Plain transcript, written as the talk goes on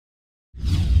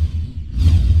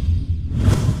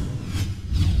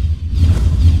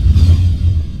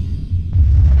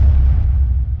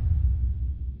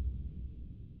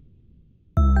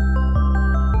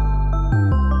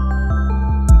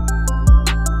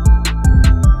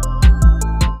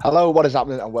Hello, what is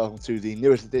happening, and welcome to the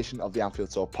newest edition of the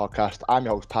Anfield Talk podcast. I'm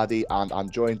your host Paddy, and I'm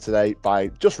joined today by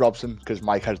just Robson because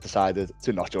Mike has decided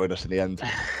to not join us in the end.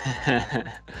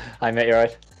 Hi mate, you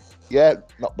alright? Yeah,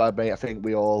 not bad, mate. I think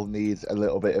we all need a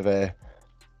little bit of a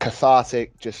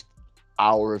cathartic, just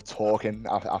hour of talking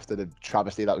after the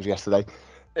travesty that was yesterday.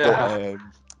 But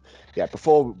yeah,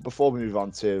 before we move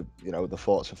on to the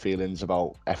thoughts and feelings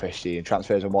about FSG and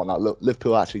transfers and whatnot, look,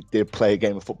 Liverpool actually did play a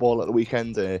game of football at the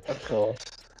weekend. Of course.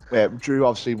 Drew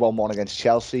obviously 1-1 against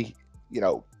Chelsea.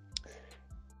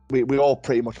 We all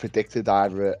pretty much predicted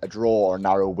either a draw or a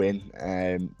narrow win.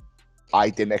 I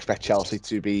didn't expect Chelsea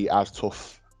to be as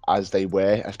tough as they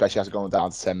were, especially as going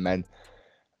down to 10 men.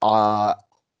 And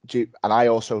I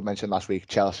also mentioned last week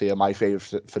Chelsea are my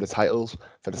favourite for the title,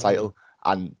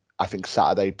 and I think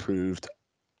Saturday proved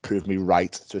me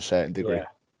right to a certain degree. Yeah.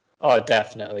 Oh,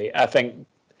 definitely. I think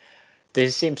they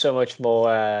seem so much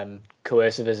more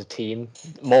cohesive as a team,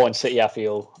 more in City, I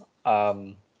feel.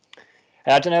 And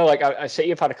I don't know, like I City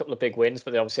have had a couple of big wins,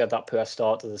 but they obviously had that poor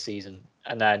start to the season.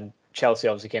 And then Chelsea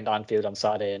obviously came to Anfield on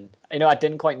Saturday, and I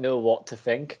didn't quite know what to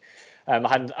think. I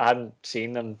hadn't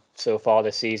seen them so far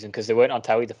this season because they weren't on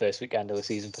telly the first weekend of the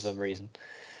season for some reason.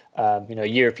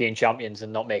 European champions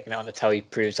and not making it on the telly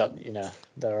proves that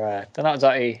they're not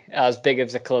exactly as big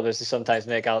as a club as they sometimes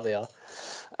make out they are.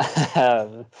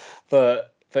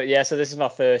 But yeah, so this is my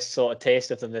first sort of taste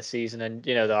of them this season, and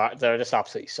they're just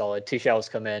absolutely solid. Tuchel's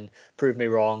come in, proved me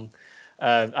wrong.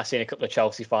 I've seen a couple of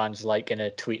Chelsea fans like in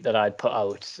a tweet that I'd put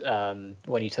out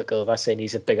when he took over, saying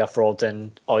he's a bigger fraud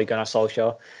than Ole Gunnar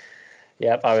Solskjaer.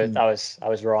 Yep, I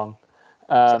was wrong.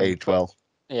 Aged well.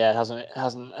 Yeah, it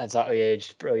hasn't exactly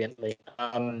aged brilliantly.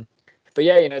 But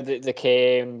yeah, the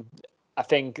game. I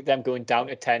think them going down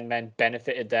to 10 men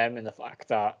benefited them in the fact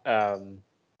that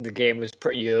the game was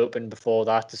pretty open before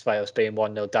that, despite us being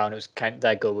 1-0 down. It was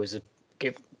their goal was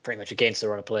pretty much against the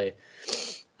run of play,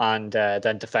 and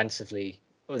then defensively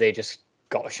they just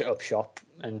got to shut up shop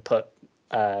and put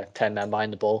 10 men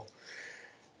behind the ball,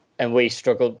 and we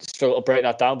struggled to break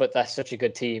that down. But they're such a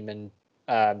good team, and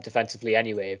defensively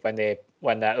anyway,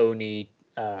 when their only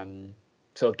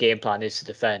sort of game plan is to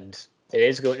defend, it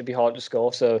is going to be hard to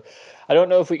score. So I don't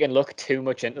know if we can look too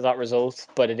much into that result,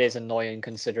 but it is annoying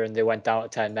considering they went down to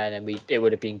 10 men, and it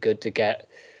would have been good to get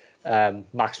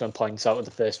maximum points out of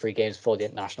the first 3 games before the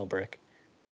international break.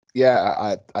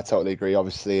 Yeah, I totally agree.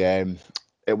 Obviously,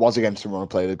 it was against the run and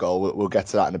play the goal. We'll get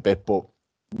to that in a bit, but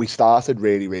we started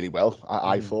really, really well.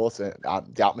 I thought the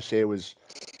atmosphere was,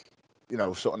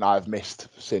 something I've missed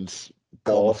since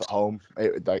Bournemouth at home.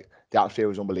 The atmosphere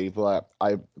was unbelievable.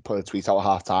 I put a tweet out at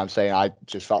half time saying I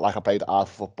just felt like I played half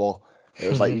football. It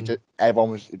was like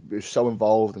everyone was so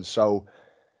involved and so,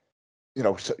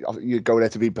 you go there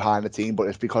to be behind the team, but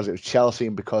it's because it was Chelsea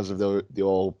and because of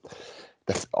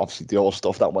obviously the all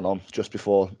stuff that went on just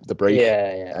before the break.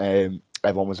 Yeah.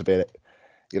 Everyone was a bit,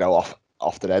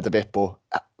 off their head a bit, but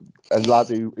a lad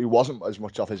who wasn't as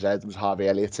much off his head was Harvey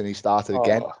Elliott, and he started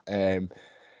again.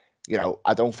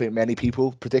 I don't think many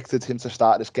people predicted him to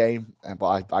start this game,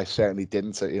 but I certainly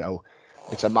didn't.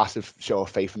 It's a massive show of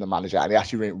faith in the manager, and he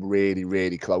actually went really,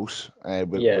 really close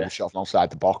with a shot from outside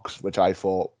the box, which I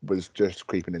thought was just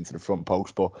creeping into the front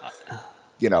post. But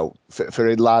for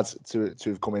a lad to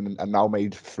have come in and now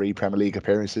made 3 Premier League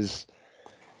appearances,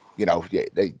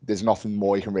 there's nothing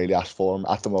more you can really ask for him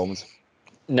at the moment.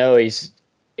 No, he's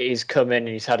come in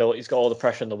and he's got all the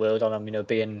pressure in the world on him.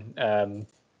 Being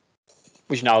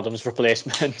Wijnaldum's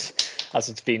replacement, as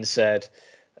it's been said,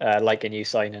 like a new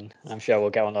signing. I'm sure we'll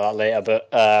get on to that later. But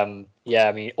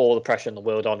all the pressure in the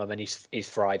world on him, and he's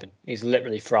thriving. He's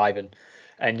literally thriving.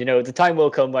 And the time will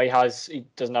come where he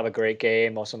doesn't have a great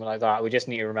game or something like that. We just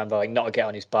need to remember, not to get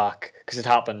on his back, because it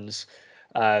happens.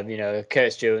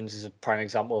 Curtis Jones is a prime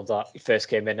example of that. He first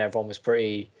came in, everyone was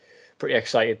pretty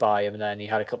excited by him, and then he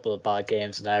had a couple of bad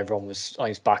games, and everyone was on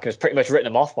his back. And it's pretty much written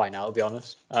him off by now, to be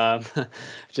honest.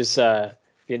 Just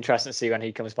be interesting to see when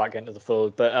he comes back into the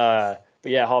fold. But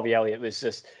yeah, Harvey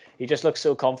Elliott he just looks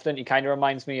so confident. He kind of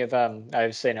reminds me of I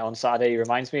was saying it on Saturday. He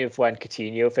reminds me of when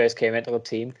Coutinho first came into the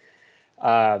team,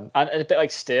 and a bit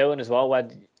like Sterling as well, where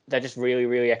they're just really,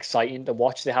 really exciting to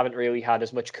watch. They haven't really had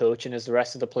as much coaching as the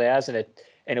rest of the players, and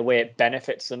in a way it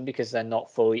benefits them because they're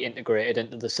not fully integrated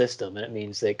into the system, and it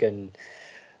means they can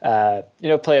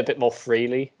play a bit more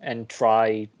freely and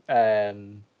try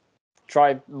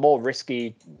more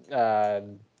risky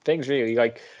things, really.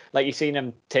 Like you've seen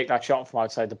him take that shot from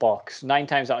outside the box. 9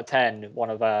 times out of 10, one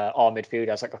of our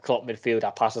midfielders, like a club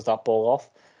midfielder, passes that ball off.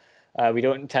 We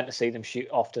don't tend to see them shoot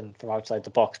often from outside the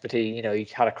box, but he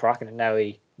had a crack, and now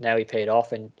he paid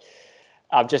off. And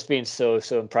I've just been so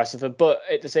impressive. But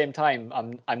at the same time,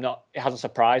 I'm not. It hasn't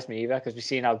surprised me either because we've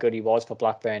seen how good he was for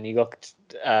Blackburn. He looked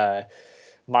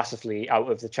massively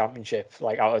out of the Championship,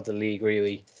 like out of the league.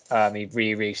 Really, he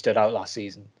really stood out last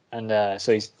season, and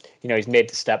so he's made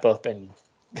the step up, and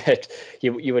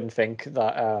you wouldn't think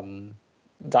that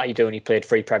that he'd only played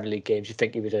 3 Premier League games. You'd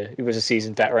think he was a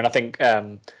seasoned veteran. I think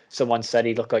someone said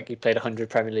he looked like he played 100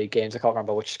 Premier League games. I can't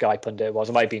remember which Sky pundit it was.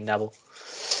 It might be Neville.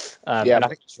 Yeah, and I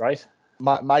think he's right.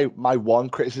 My one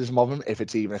criticism of him, if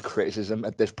it's even a criticism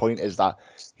at this point, is that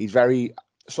he's very.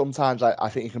 Sometimes I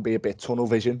think he can be a bit tunnel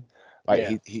vision.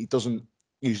 Like he doesn't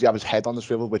usually have his head on the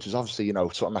swivel, which is obviously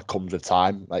something that comes with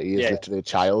time. Like he is literally a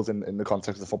child in the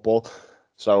context of football.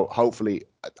 So hopefully,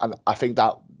 and I think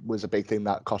that was a big thing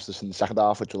that cost us in the second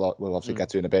half, which we'll obviously get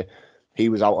to in a bit. He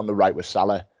was out on the right with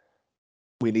Salah.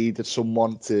 We needed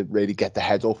someone to really get the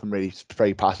head up and really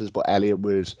spray passes, but Elliot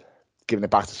was giving it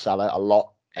back to Salah a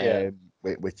lot,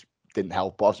 which didn't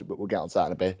help us, but we'll get onto that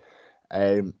in a bit.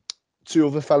 2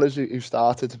 other fellas who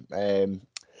started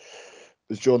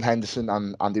was Jordan Henderson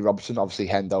and Andy Robertson. Obviously,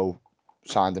 Hendo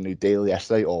signed a new deal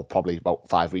yesterday, or probably about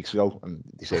 5 weeks ago, and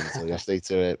they saved until yesterday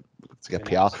to get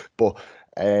PR. Nice. But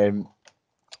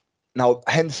now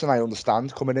Henderson, I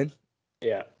understand coming in.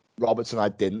 Yeah. Robertson, I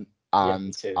didn't,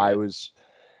 and I was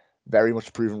very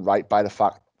much proven right by the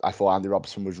fact I thought Andy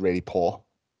Robertson was really poor.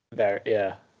 Both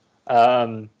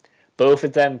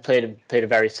of them played a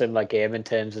very similar game in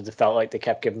terms of they felt like they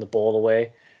kept giving the ball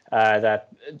away. That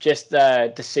just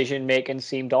the decision making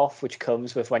seemed off, which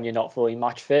comes with when you're not fully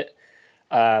match fit.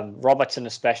 Robertson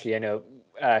especially,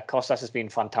 Costas has been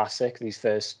fantastic these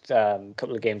first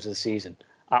couple of games of the season,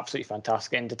 absolutely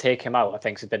fantastic. And to take him out, I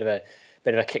think is a bit of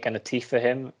a kick in the teeth for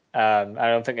him. I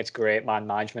don't think it's great man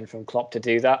management from Klopp to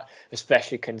do that,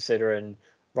 especially considering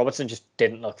Robertson just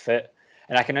didn't look fit.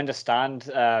 And I can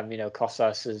understand,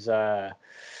 Costas'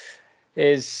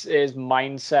 his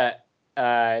mindset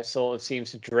sort of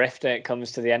seems to drift when it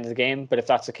comes to the end of the game. But if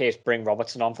that's the case, bring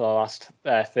Robertson on for the last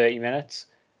 30 minutes.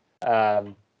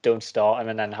 Don't start him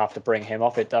and then have to bring him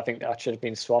off it. I think that should have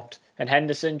been swapped. And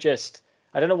Henderson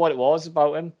I don't know what it was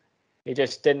about him. He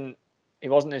just didn't. He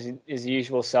wasn't his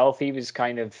usual self. He was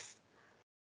kind of,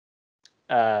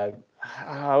 I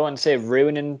wouldn't say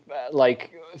ruining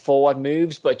forward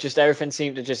moves, but just everything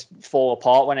seemed to just fall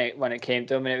apart when it came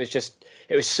to him, and it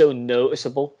was so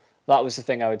noticeable. That was the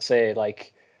thing I would say.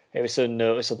 Like, it was so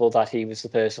noticeable that he was the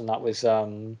person that was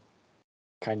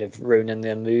kind of ruining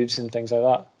their moves and things like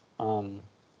that.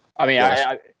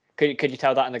 Could you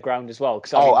tell that on the ground as well?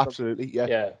 Absolutely,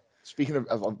 yeah. Speaking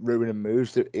of ruining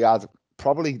moves, he had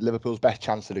probably Liverpool's best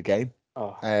chance of the game.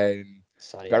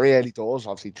 Very early doors,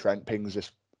 obviously Trent pings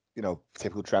this,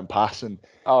 typical Trent pass, and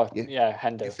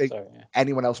Hendo. You think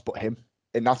anyone else but him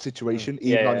in that situation,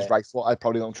 even on his right foot, I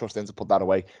probably don't trust him to put that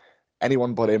away.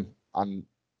 Anyone but him, and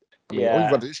all you've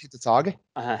got to do is hit the target.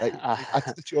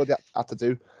 That's all you have to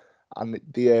do. And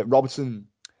the Robertson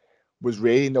was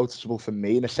really noticeable for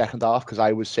me in the second half because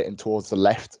I was sitting towards the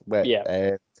left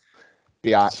where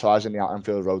behind, so I was in the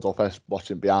Anfield Road office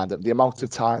watching behind him. The amount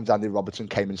of times Andy Robertson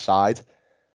came inside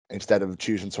instead of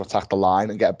choosing to attack the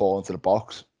line and get a ball into the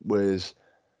box was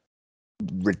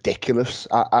ridiculous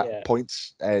at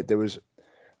points. There was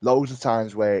loads of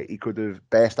times where he could have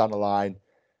burst down the line.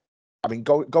 I mean,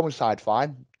 go inside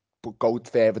fine, but go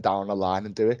further down the line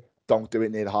and do it. Don't do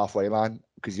it near the halfway line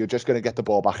because you're just going to get the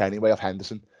ball back anyway off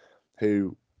Henderson,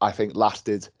 who I think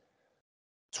lasted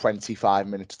 25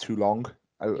 minutes too long.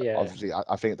 Obviously,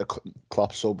 I think the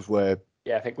Klopp subs were.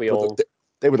 Yeah, I think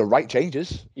they were the right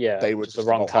changes. Yeah, they were just the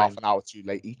wrong time. Half an hour too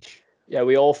late each. Yeah,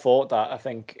 we all thought that. I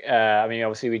think.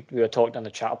 Obviously, we were talking on the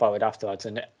chat about it afterwards,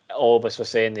 and all of us were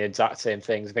saying the exact same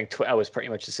things. I think Twitter was pretty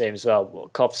much the same as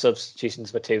well. Klopp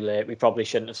substitutions were too late. We probably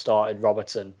shouldn't have started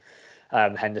Robertson.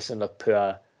 Henderson looked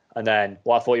poor, and then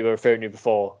what I thought you were referring to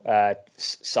before,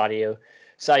 Sadio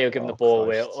giving the ball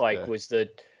away was the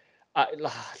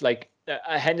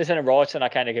Henderson and Robertson. I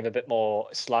kind of give a bit more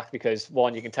slack because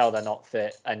one, you can tell they're not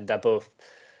fit, and they're both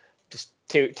just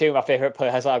two of my favorite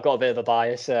players. I've got a bit of a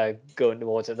bias going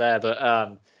towards it there, but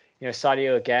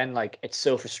Sadio again, it's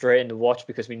so frustrating to watch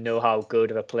because we know how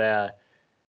good of a player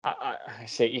I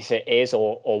say is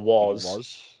or was. He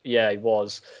was. Yeah, he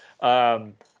was.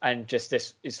 And just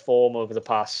his form over the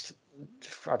past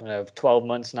 12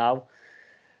 months now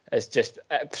is just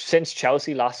since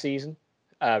Chelsea last season,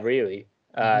 really.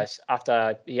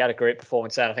 After he had a great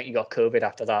performance then, I think he got COVID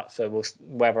after that. So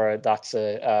whether that's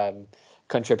a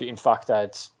contributing factor, I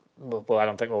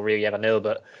don't think we'll really ever know.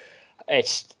 But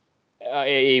it's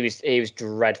he was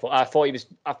dreadful. I thought he was,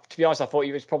 to be honest, I thought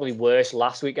he was probably worse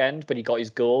last weekend, but he got his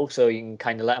goal, so you can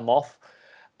kind of let him off.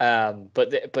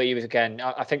 But he was again.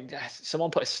 I think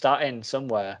someone put a stat in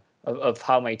somewhere of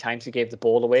how many times he gave the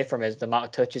ball away from the amount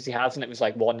of touches he has, and it was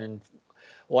like one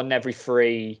in every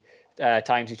three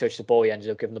times he touched the ball, he ended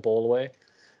up giving the ball away.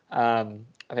 I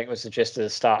think it was the gist of the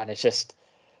stat, and it's just,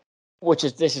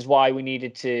 this is why we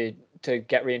needed to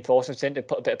get reinforcements in to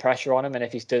put a bit of pressure on him, and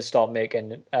if he does start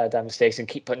making damn mistakes and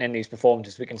keep putting in these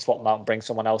performances, we can swap him out and bring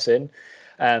someone else in.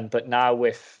 But now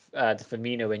with the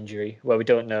Firmino injury, where we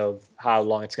don't know how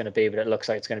long it's going to be, but it looks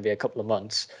like it's going to be a couple of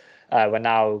months, we're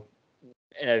now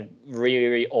in a really,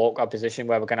 really awkward position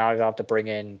where we're going to either have to bring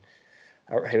in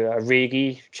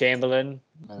Origi, Chamberlain,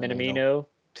 Minamino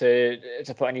to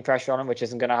put any pressure on him, which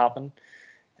isn't going to happen.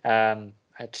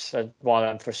 It's one of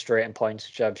them frustrating points,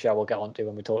 which I'm sure we'll get onto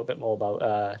when we talk a bit more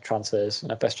about transfers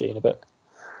and FSG in a bit.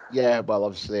 Yeah, well,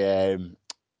 obviously,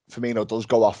 Firmino does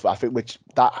go off, I think, which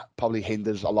that probably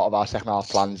hinders a lot of our second half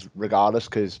plans regardless,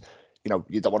 because, you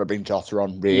don't want to bring Jota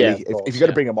on, really. Yeah, if you're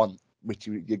going to bring him on, which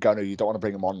you don't want to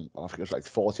bring him on, I think it was like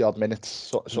 40-odd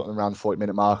minutes, something around the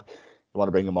 40-minute mark. You want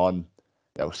to bring him on,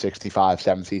 65,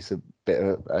 70, it's a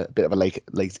bit of a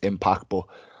late impact, but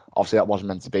obviously that wasn't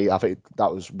meant to be. I think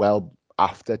that was well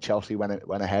after Chelsea went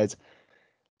ahead.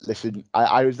 Listen,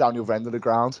 I was down the other end of the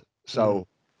ground, so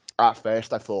at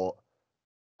first I thought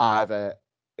either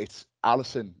it's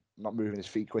Alisson not moving his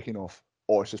feet quick enough,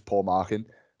 or it's just poor marking.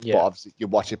 Yeah. But obviously you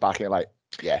watch it back and you're like,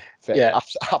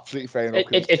 absolutely fair enough.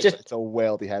 It's a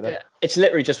worldy header. It's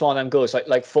literally just one of them goals.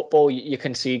 Like football, you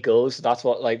can see goals. That's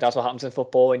what happens in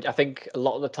football. And I think a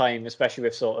lot of the time, especially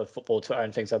with sort of football Twitter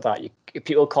and things like that,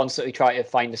 people constantly try to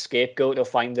find a scapegoat or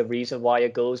find the reason why a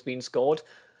goal's been scored.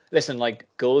 Listen, like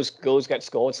goals get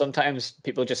scored. Sometimes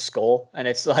people just score, and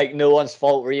it's like no one's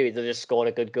fault really. They just scored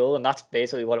a good goal, and that's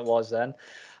basically what it was then.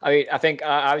 I mean, I think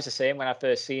I was the same when I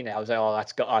first seen it. I was like, oh,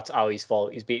 that's Ali's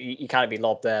fault. He can't be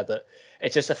lobbed there, but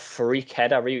it's just a freak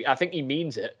header. Really, I think he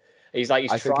means it. He's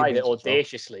tried it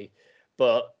audaciously,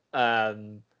 but it's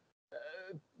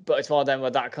one of them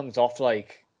where that comes off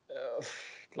like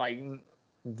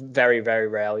very, very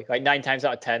rarely. Like 9 times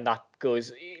out of 10, that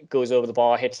goes over the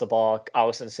bar, hits the bar,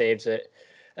 Alisson saves it.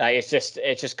 It's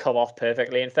just come off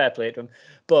perfectly, and fair play to him.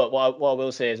 But what I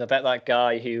will say is, I bet that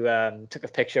guy who took a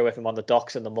picture with him on the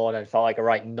docks in the morning felt like a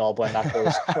right knob when that goal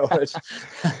scored.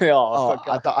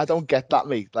 I don't get that,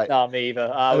 mate. Like, no, me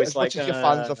either. I was as much as you're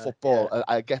fans of football,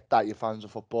 I get that you're fans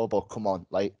of football, but come on,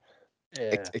 like,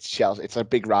 it's Chelsea. It's a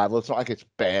big rival. It's not like it's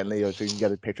Burnley, or so you can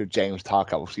get a picture of James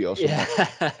Tarkowski or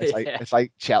something. It's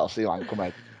like Chelsea, man. Come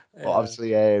on. But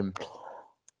obviously, a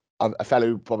fellow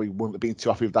who probably wouldn't have been too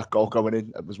happy with that goal going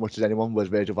in as much as anyone was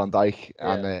Virgil van Dijk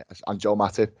and Joe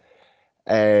Matip.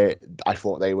 I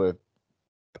thought they were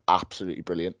absolutely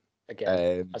brilliant.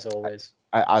 Again, as always.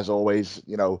 As always,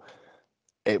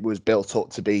 it was built up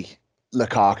to be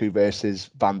Lukaku versus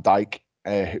Van Dijk.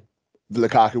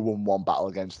 Lukaku won one battle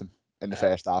against him in the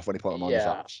first half when he put him on his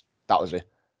ass. That was it.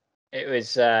 It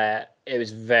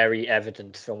was very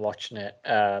evident from watching it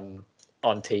on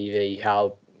TV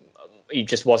how he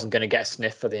just wasn't going to get a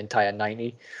sniff for the entire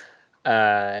 90.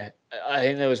 I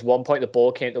think there was one point the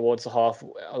ball came towards the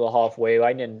halfway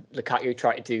line, and Lukaku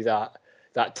tried to do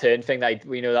that turn thing that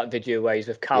we know, that video where he's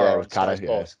with Cara on Sky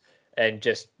Sports, and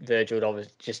just Virgil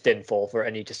obviously just didn't fall for it,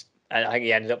 and I think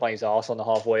he ended up on his arse on the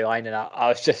halfway line, and I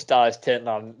was turning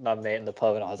on my mate in the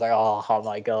pub, and I was like, oh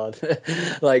my god,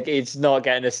 like it's not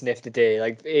getting a sniff today.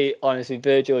 Like honestly,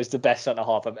 Virgil is the best centre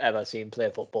half I've ever seen play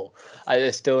football. I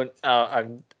just don't.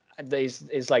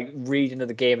 It's like reading of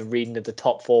the game and reading of the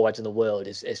top forwards in the world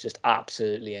is just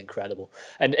absolutely incredible.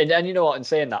 And you know what? In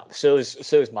saying that, so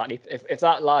is Matty. If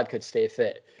that lad could stay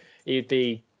fit, he'd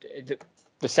be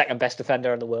the second best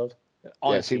defender in the world.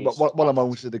 Honestly, one of the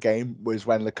moments of the game was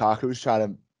when Lukaku was trying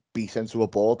to beat into a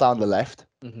ball down the left,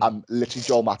 and literally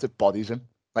Joel Matip bodies him.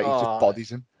 Like he just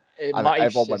bodies him, and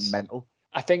everyone went mental.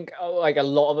 I think like a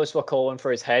lot of us were calling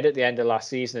for his head at the end of last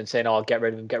season and saying, "Oh, get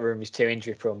rid of him. He's too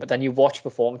injury prone." But then you watch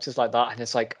performances like that, and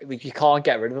it's like you can't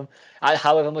get rid of him.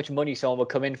 However much money someone would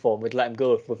come in for and would let him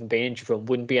go with him being injury prone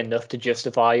wouldn't be enough to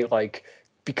justify, like,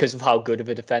 because of how good of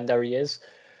a defender he is.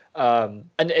 And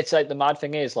it's like the mad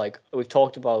thing is, like, we've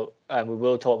talked about, and we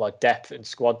will talk about depth and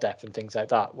squad depth and things like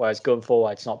that. Whereas going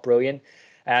forward, it's not brilliant.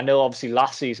 And I know obviously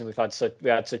last season we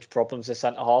had such problems at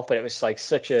centre half, but it was like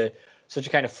such a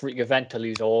kind of freak event to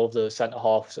lose all of the centre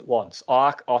halves at once.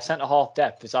 Our centre half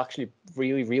depth is actually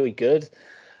really, really good.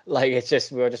 Like,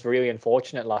 we were just really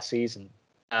unfortunate last season,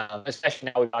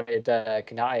 especially now we've added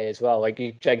Kanate as well. Like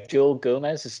Joel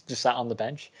Gomez is just sat on the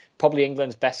bench, probably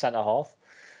England's best centre half.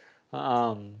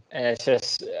 And it's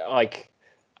just like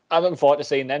I'm looking forward to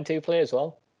seeing them two play as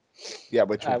well. Yeah,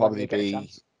 which will probably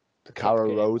be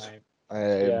Carrow Road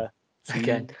Yeah.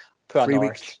 Again, put on 3 Norwich.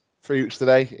 weeks. 3 weeks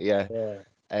today. Yeah.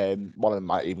 Yeah. One of them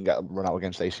might even get a run out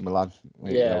against AC Milan.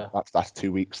 Yeah. You know, that's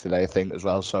 2 weeks today, I think, as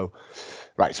well. So,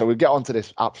 right. So we get on to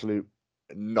this absolute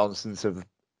nonsense of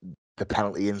the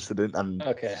penalty incident. And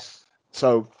Okay.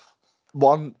 so,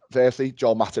 firstly,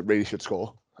 Joel Matip really should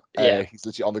score. Yeah. He's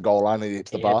literally on the goal line and he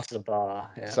hits the bar. Hits the bar.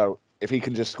 Yeah. So if he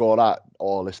can just score that,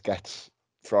 all this gets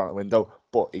thrown out the window.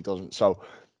 But he doesn't. So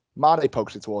Mane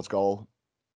pokes it towards goal.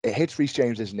 It hits Reece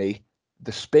James's knee.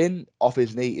 The spin off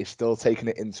his knee is still taking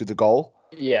it into the goal.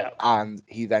 Yeah. And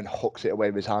he then hooks it away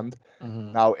with his hand.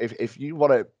 Mm-hmm. Now, if you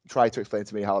want to try to explain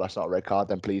to me how that's not a red card,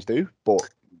 then please do. But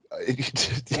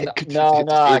no,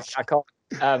 I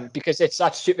can't. Because it's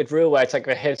that stupid rule where it's like if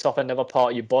it hits off another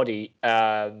part of your body,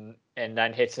 and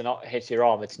then hits your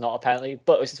arm, it's not a penalty.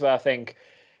 But this is where I think,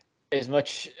 as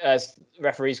much as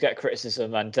referees get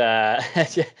criticism, and there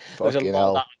was a lot of that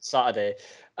on Saturday,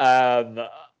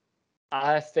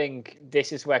 I think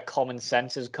this is where common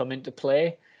sense has come into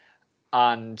play.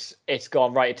 And it's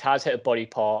gone, right, it has hit a body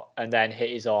part and then hit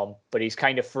his arm, but he's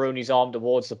kind of thrown his arm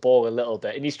towards the ball a little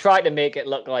bit. And he's tried to make it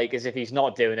look like as if he's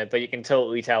not doing it, but you can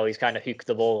totally tell he's kind of hooked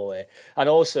the ball away. And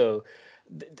also,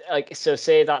 like, so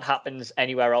say that happens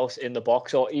anywhere else in the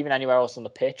box or even anywhere else on the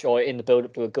pitch or in the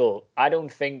build-up to a goal, I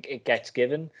don't think it gets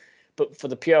given. But for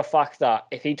the pure fact that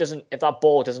if that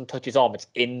ball doesn't touch his arm, it's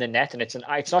in the net, and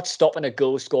it's not stopping a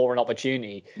goal scoring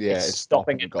opportunity. Yeah, it's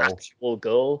stopping an actual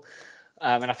goal.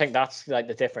 And I think that's like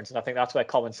the difference. And I think that's where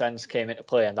common sense came into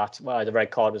play. And that's why the red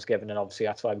card was given. And obviously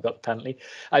that's why we got the penalty.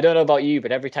 I don't know about you,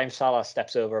 but every time Salah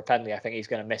steps over a penalty, I think he's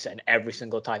going to miss it. And every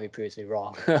single time he proves me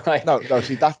wrong. No,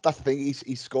 see, that's the thing.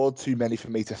 He's scored too many for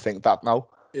me to think that now.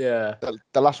 Yeah.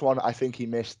 The last one I think he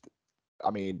missed, I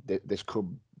mean, this could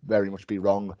very much be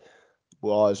wrong,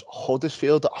 was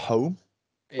Huddersfield at home.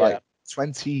 Yeah. Like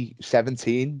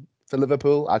 2017. For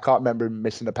Liverpool, I can't remember him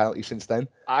missing a penalty since then.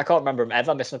 I can't remember him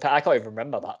ever missing a penalty. I can't even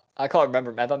remember that. I can't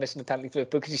remember him ever missing a penalty for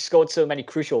Liverpool because he scored so many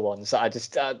crucial ones that I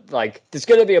just like. There's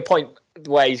going to be a point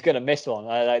where he's going to miss one.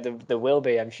 There will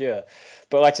be, I'm sure.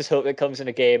 But let's just hope it comes in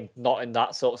a game, not in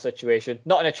that sort of situation,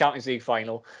 not in a Champions League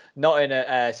final, not in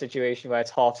a situation where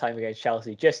it's half time against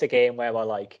Chelsea. Just a game where we're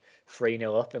like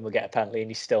 3-0 up and we'll get a penalty and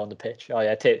he's still on the pitch. Oh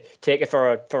yeah, take it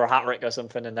for a hat trick or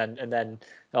something, and then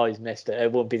he's missed it.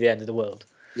 It won't be the end of the world.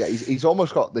 Yeah, he's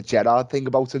almost got the Gerrard thing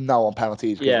about him now on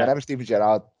penalties. Because whenever Steven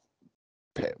Gerrard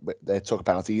took a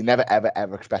penalty, you never,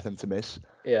 ever expect him to miss.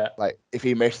 Yeah. Like, if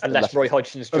he missed... Unless Roy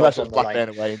Hodgson's dropped on the line.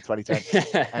 Away in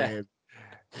 2010.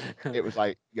 It was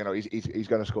like, you know, he's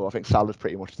going to score. I think Salah's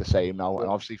pretty much the same now. And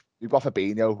obviously, we've got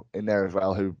Fabinho in there as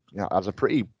well, who has a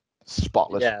pretty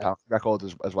spotless penalty record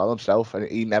as well himself. And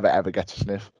he never, ever gets a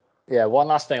sniff. Yeah, one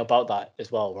last thing about that as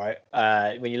well, right?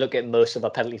 When you look at most of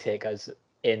our penalty takers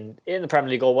in the Premier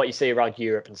League or what you see around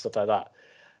Europe and stuff like that,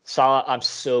 Salah, I'm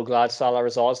so glad Salah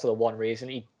resigns for the one reason.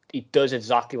 He does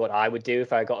exactly what I would do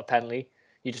if I got a penalty.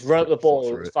 You just run up the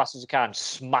ball as fast as you can,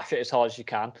 smash it as hard as you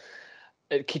can,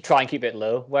 try and keep it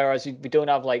low. Whereas we don't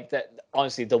have like that.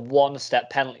 Honestly, the one-step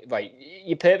penalty, right?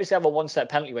 You purposely have a one-step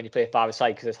penalty when you play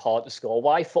five-a-side because it's hard to score.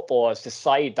 Why footballers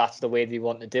decide that's the way they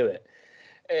want to do it?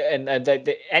 And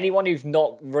anyone who's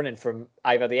not running from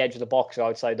either the edge of the box or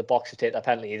outside the box to take that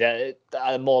penalty, they're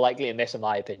more likely to miss, in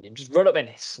my opinion. Just run up and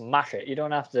smash it. You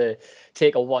don't have to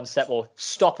take a one step or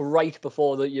stop right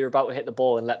before you're about to hit the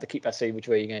ball and let the keeper see which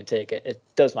way you're going to take it. It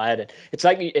does my head in. It's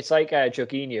like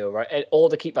Jorginho, right? All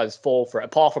the keepers fall for it,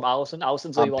 apart from Alisson.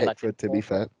 Alisson's the only one that did, to be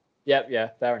fair.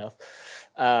 Yeah, fair enough.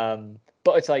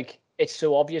 But it's like, it's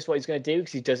so obvious what he's going to do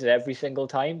because he does it every single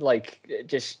time. Like,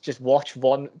 just watch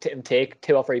him take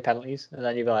 2 or 3 penalties, and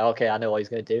then you'll be like, okay, I know what he's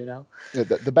going to do now. Yeah,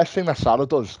 the best thing that Salah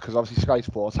does, because obviously Sky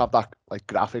Sports have that like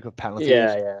graphic of penalties.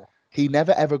 Yeah. He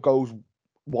never ever goes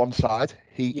one side.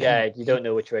 You don't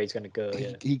know which way he's going to go.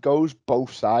 He goes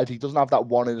both sides. He doesn't have that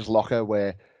one in his locker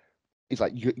where he's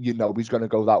like, you know, he's going to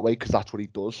go that way because that's what he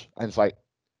does. And it's like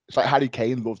Harry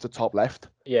Kane loves the top left.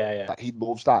 Yeah. Like, he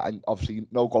loves that, and obviously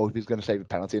no goalkeeper's going to save a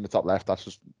penalty in the top left. That's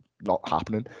just not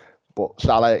happening. But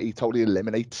Salah, he totally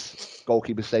eliminates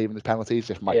goalkeepers saving his penalties.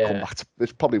 This might come back.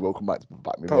 This probably will come back to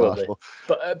bite me. Probably.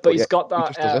 But he's got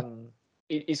that.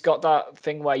 He's got that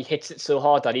thing where he hits it so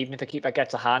hard that even if the keeper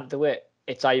gets a hand to it,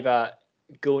 it's either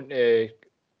going to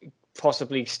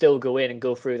possibly still go in and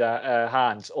go through their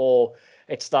hands, or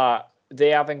it's that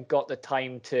they haven't got the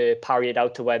time to parry it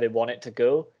out to where they want it to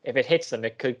go. If it hits them,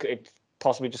 it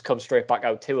possibly just comes straight back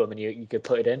out to them, and you could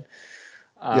put it in.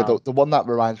 The one that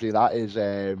reminds me of that is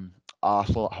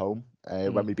Arsenal at home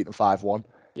when we beat them 5-1.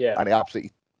 Yeah, and he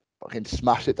absolutely fucking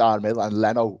smashed it down the middle, and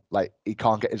Leno, like, he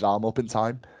can't get his arm up in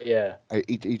time. Yeah,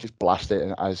 he just blasted it,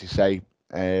 and as you say,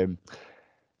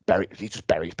 just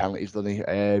buries penalties, doesn't he?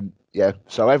 Yeah,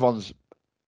 so everyone's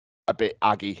a bit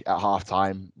aggy at half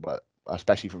time, but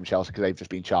especially from Chelsea because they've just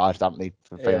been charged, haven't they,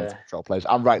 for failing to control players,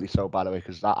 and rightly so, by the way,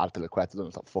 because that Azpilicueta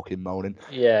doesn't stop fucking moaning.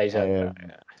 Yeah, he's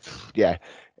yeah.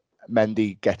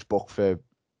 Mendy gets booked for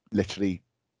literally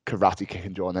karate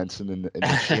kicking John Henson in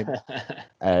the shin.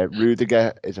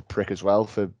 Rudiger is a prick as well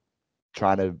for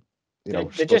trying to,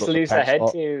 they just lose their head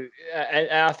too, and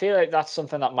I feel like that's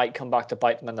something that might come back to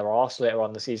bite them in their arse later on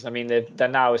in the season. I mean, they're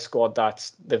now a squad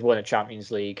they've won a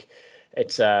Champions League.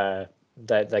 It's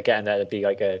they're getting there to be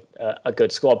like a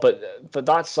good squad, but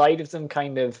that side of them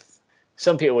kind of,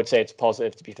 some people would say it's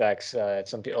positive, to be fair, 'cause,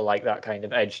 some people like that kind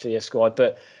of edge to your squad,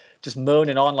 but just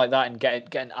moaning on like that and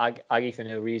getting aggy for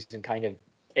no reason, kind of,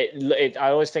 it I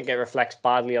always think it reflects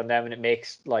badly on them, and it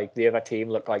makes like the other team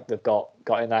look like they've got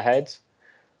in their heads.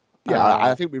 Yeah,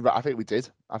 I think we did.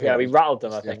 I think we rattled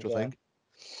them. I think. Thing.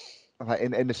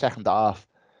 In the second half,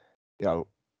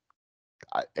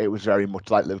 it was very much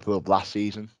like Liverpool last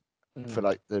season. For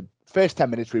like the first 10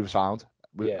 minutes, we were sound.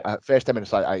 First 10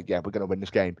 minutes, we're going to win this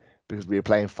game because we were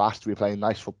playing fast, we were playing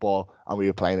nice football, and we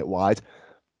were playing it wide.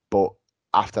 But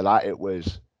after that, it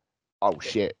was, oh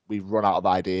shit, we've run out of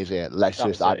ideas here. Let's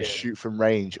just either shoot from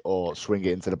range or swing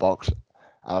it into the box.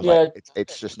 And I was like,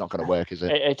 it's just not going to work, is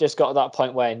it? It just got to that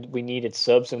point where we needed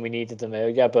subs and we needed them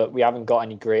earlier, but we haven't got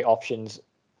any great options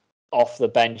off the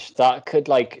bench that could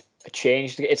like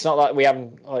change. It's not that we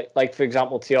haven't, like for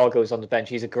example, Thiago's on the bench.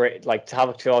 He's a great, like, to have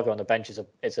a Thiago on the bench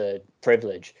is a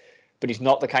privilege, but he's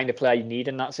not the kind of player you need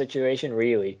in that situation.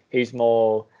 Really, he's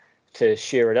more to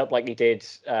sheer it up, like he did,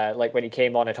 like when he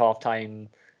came on at halftime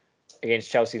against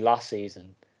Chelsea last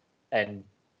season, and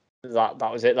that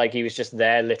was it. Like, he was just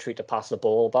there literally to pass the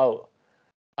ball about.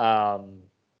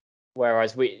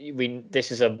 Whereas we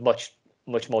this is a much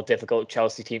more difficult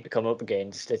Chelsea team to come up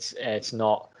against. It's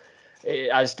not.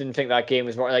 I just didn't think that game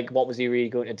was like, what was he really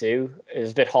going to do? It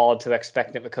was a bit hard to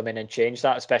expect him to come in and change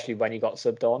that, especially when he got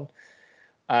subbed on.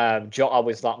 Jota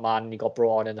was that man, and he got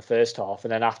brought on in the first half,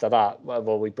 and then after that,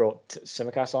 we brought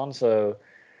Tsimikas on. So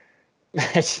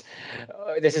this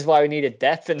is why we needed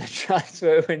depth in the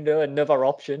transfer window. Another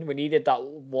option. We needed that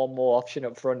one more option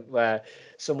up front, where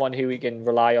someone who we can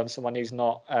rely on, someone who's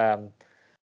not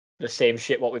the same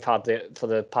shit what we've had for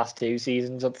the past 2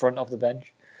 seasons up front of the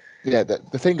bench. Yeah,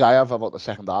 the thing I have about the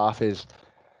second half is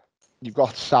you've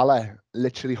got Salah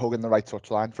literally hugging the right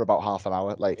touchline for about half an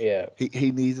hour. Like,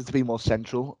 he needed to be more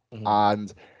central,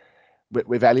 and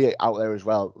with Elliott out there as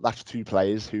well, that's 2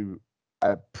 players who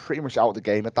are pretty much out of the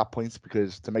game at that point,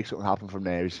 because to make something happen from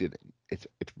there it's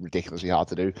ridiculously hard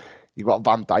to do. You've got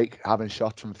Van Dijk having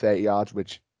shots from 30 yards,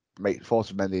 which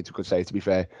forces Mendy into a good save, to be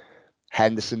fair.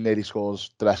 Henderson nearly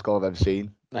scores the best goal I've ever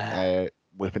seen,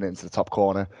 whipping it into the top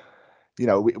corner.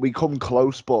 We come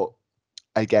close, but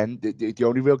again, the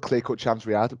only real clear-cut chance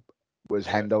we had was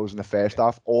Hendo's in the first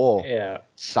half, or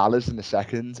Salah's in the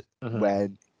second,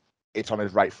 when it's on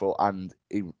his right foot and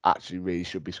he actually really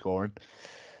should be scoring.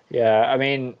 Yeah, I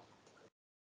mean,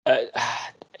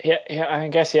 I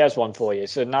guess he has one for you.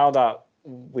 So now that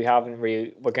we're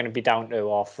going to be down to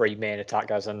our 3 main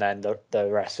attackers and then the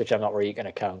rest, which I'm not really going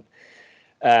to count.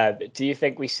 Do you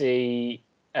think we see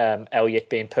Elliott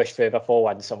being pushed further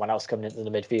forward and someone else coming into the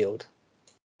midfield?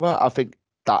 Well, I think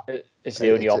that it's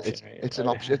the only option. It's an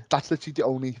option. That's literally the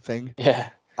only thing. Yeah.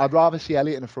 I'd rather see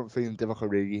Elliott in the front three and Divock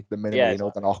Origi than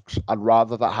Minamino than Ox. I'd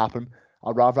rather that happen.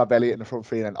 I'd rather have Elliott in the front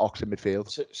three and Ox in midfield.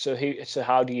 So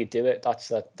how do you do it? That's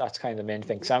kind of the main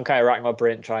thing. So I'm kind of racking my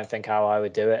brain to try and think how I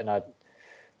would do it, and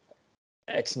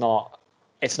it's not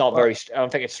very. I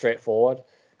don't think it's straightforward.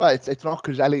 But it's not,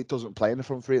 because Elliott doesn't play in the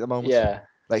front three at the moment. Yeah.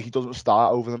 Like, he doesn't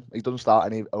start over them. He doesn't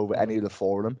start over any of the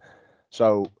 4 of them.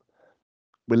 So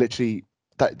we're literally,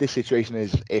 this situation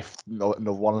is if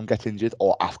another one of them gets injured,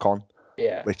 or AFCON.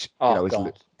 Yeah. Which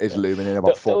is looming in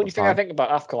about 4 months. The only thing I think about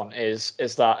AFCON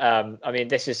is that I mean,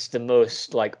 this is the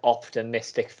most like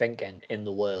optimistic thinking in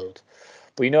the world.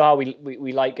 But you know how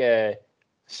we like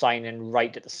signing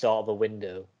right at the start of a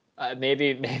window.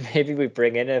 Maybe we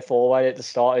bring in a forward at the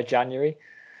start of January.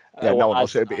 Yeah, no one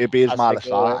else. It'd be Ismail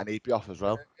Assar, and he'd be off as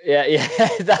well. Yeah,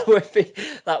 that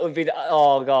would be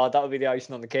oh god, that would be the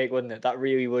icing on the cake, wouldn't it? That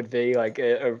really would be like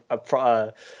a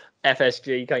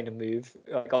FSG kind of move.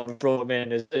 Like, I brought him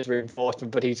in as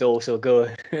reinforcement, but he's also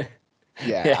good.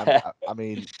 I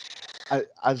mean,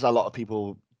 as a lot of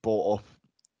people brought up,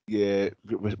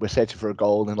 we're searching for a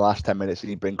goal in the last 10 minutes, and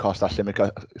you bring Kostas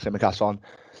Tsimikas on.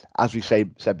 As we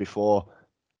said before,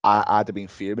 I'd have been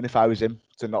fuming if I was him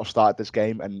to not start this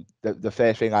game. And the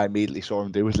first thing I immediately saw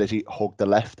him do was literally hug the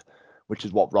left, which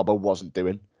is what Robbo wasn't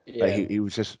doing. Yeah. Like, he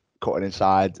was just cutting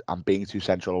inside and being too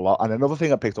central a lot. And another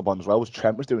thing I picked up on as well was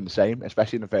Trent was doing the same,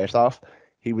 especially in the first half.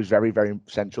 He was very, very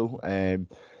central.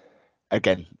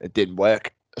 Again, it didn't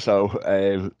work.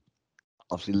 So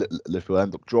obviously Liverpool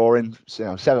ended up drawing.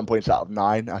 7 points out of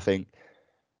 9. I think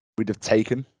we'd have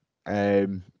taken at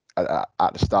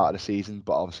the start of the season,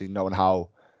 but obviously knowing how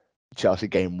the Chelsea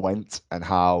game went and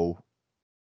how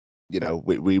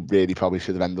we really probably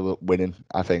should have ended up winning.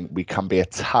 I think we can be a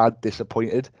tad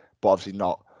disappointed, but obviously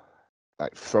not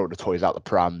like throw the toys out the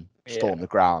pram, storm the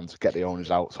ground, get the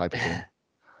owners out type of thing.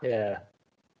 Yeah.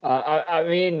 I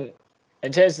mean,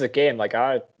 in terms of the game, like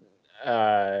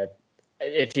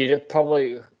if you'd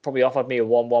probably offered me a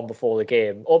 1-1 before the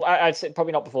game, or I'd say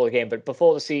probably not before the game, but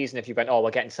before the season, if you went,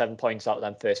 we're getting 7 points out of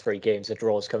them first 3 games, the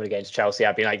draw's coming against Chelsea,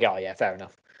 I'd be like, oh yeah, fair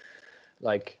enough,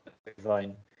 like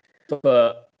fine.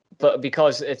 But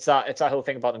because it's that whole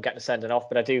thing about them getting a sending off.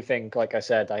 But I do think, like I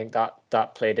said, I think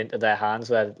that played into their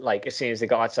hands. Where like as soon as they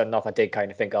got that sending off, I did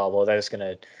kind of think, oh well, they're just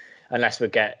gonna, unless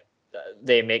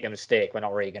they make a mistake, we're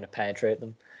not really gonna penetrate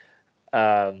them.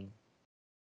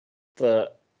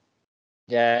 But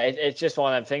yeah, it's just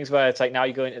one of them things where it's like now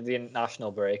you go into the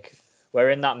international break. We're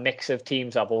in that mix of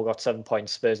teams that have all got 7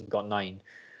 points. Spurs have got 9,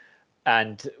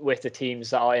 and with the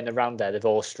teams that are in around there, they've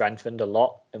all strengthened a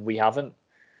lot, and we haven't.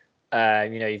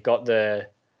 You've got the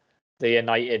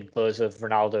United buzz of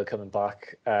Ronaldo coming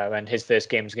back, and his first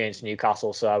game's against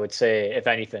Newcastle. So I would say, if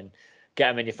anything,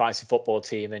 get him in your fantasy football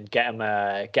team and get him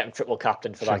triple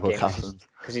captain for that game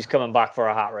because he's coming back for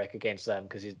a hat trick against them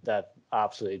because they're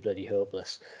absolutely bloody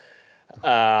hopeless.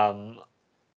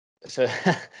 So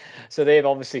they've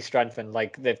obviously strengthened.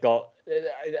 Like they've got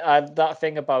that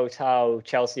thing about how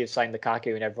Chelsea have signed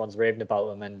Lukaku and everyone's raving about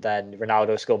them, and then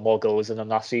Ronaldo scored more goals than them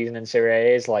last season in Serie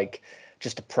A is like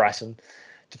just depressing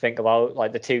to think about.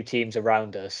 Like the two teams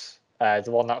around us, the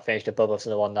one that finished above us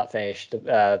and the one that finished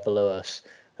below us,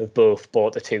 have both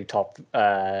bought the 2 top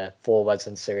forwards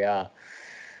in Serie A.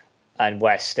 And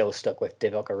we're still stuck with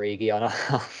Divock Origi on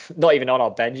our, not even on our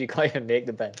bench. You can't even make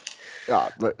the bench. Yeah,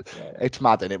 it's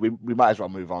mad, isn't it? We might as well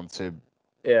move on to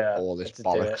all this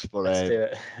bollocks. But let's do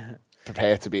it.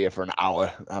 Prepare to be here for an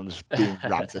hour. I'm just being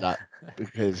ranted at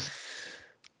because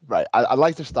I'd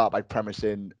like to start by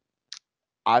premising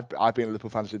I've been a Liverpool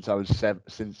fan since I was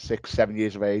 6-7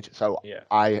 years of age. So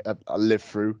I lived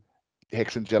through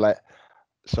Hicks and Gillette.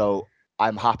 So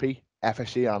I'm happy.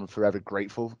 FSG, and I'm forever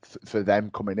grateful for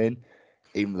them coming in,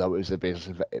 even though it was a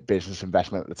business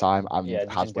investment at the time and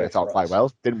has worked out quite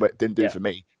well. Didn't do it for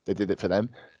me. They did it for them.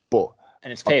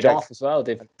 And it's paid off as well.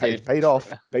 They've paid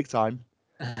off big time.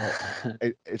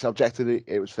 It's objectively,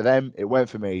 it was for them. It weren't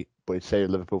for me, but it saved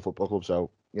Liverpool Football Club.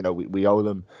 So, we owe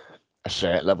them a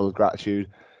certain level of gratitude.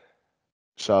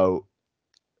 So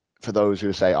for those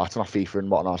who say, it's not FIFA and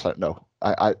whatnot, I was like, no,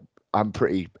 I'm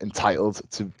pretty entitled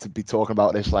to be talking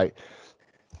about this. Like,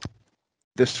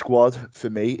 the squad for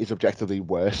me is objectively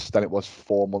worse than it was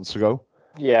 4 months ago.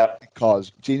 Yeah.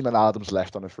 Because Gene Adams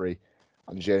left on a free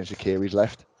and Xherdan Shaqiri's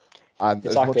left. And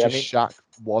as much as Shaq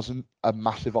wasn't a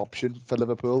massive option for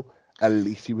Liverpool, at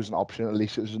least he was an option. At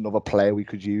least it was another player we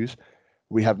could use.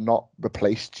 We have not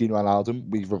replaced Gino Wijnaldum.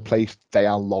 We've replaced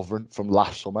Dejan Lovren from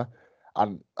last summer.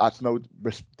 And that's no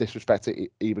disrespect to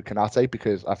Iber Konate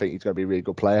because I think he's going to be a really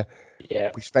good player.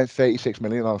 Yeah. We spent 36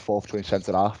 million on a fourth choice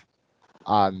centre half.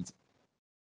 And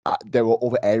there were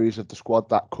other areas of the squad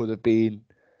that could have been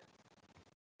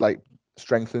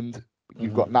strengthened.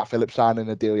 You've got Nat Phillips signing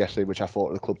a deal yesterday, which I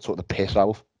thought the club took the piss out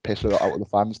of the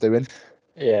fans doing.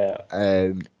 Yeah.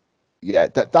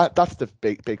 That's the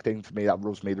big thing for me that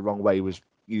rubs me the wrong way was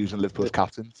using Liverpool's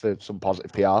captain for some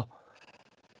positive PR.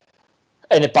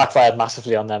 And it backfired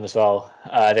massively on them as well.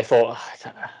 They thought,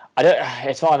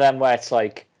 it's one of them where it's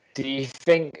like, do you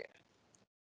think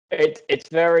it's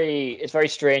very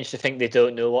strange to think they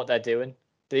don't know what they're doing.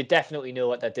 They definitely know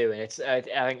what they're doing. I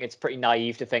think it's pretty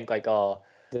naive to think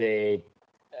they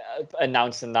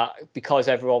announcing that because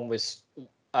everyone was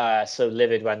so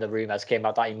livid when the rumors came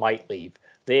out that he might leave.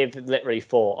 They've literally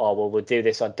thought, we'll do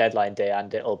this on deadline day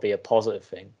and it'll be a positive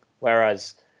thing.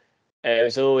 Whereas it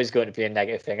was always going to be a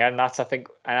negative thing, and I think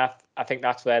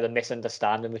that's where the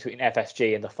misunderstanding between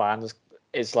FSG and the fans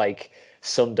is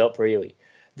summed up. Really,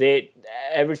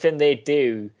 everything they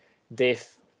do, they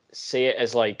see it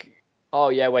as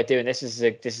we're doing this.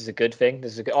 This is a good thing.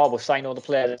 We'll sign all the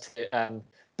players,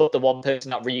 but the one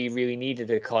person that really needed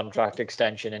a contract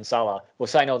extension in Salah, we'll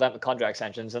sign all them to contract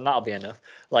extensions, and that'll be enough,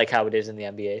 like how it is in the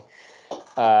NBA.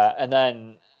 And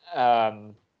then.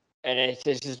 And it's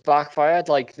just backfired.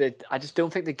 I just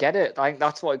don't think they get it. I think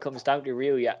that's what it comes down to,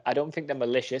 really. I don't think they're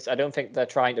malicious. I don't think they're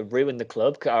trying to ruin the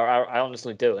club. I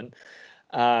honestly don't.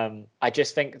 I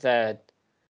just think they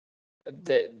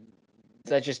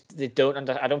don't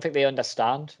I don't think they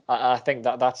understand. I think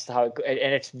that's how and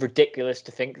it's ridiculous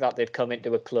to think that they've come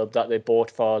into a club that they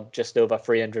bought for just over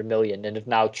 300 million and have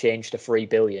now changed to 3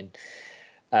 billion.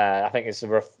 I think it's a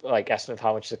rough estimate of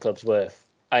how much the club's worth,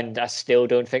 and I still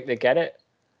don't think they get it.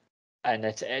 And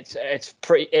it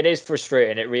is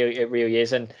frustrating. It really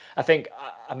is. And I think,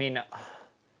 I mean,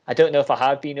 I don't know if I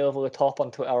have been over the top on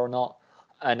Twitter or not.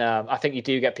 And I think you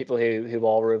do get people who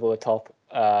are over the top.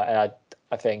 And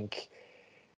I think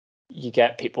you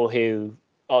get people who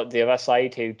on the other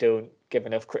side who don't give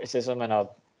enough criticism and are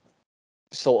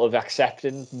sort of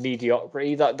accepting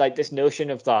mediocrity. That this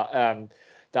notion of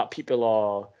that people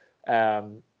are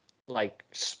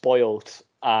spoilt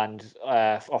and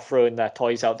are throwing their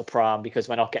toys out the pram because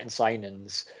we're not getting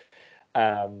signings.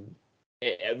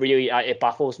 It really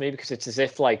baffles me, because it's as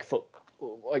if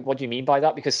what do you mean by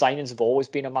that? Because signings have always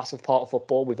been a massive part of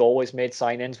football. We've always made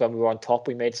signings. When we were on top,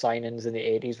 we made signings in the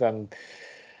 80s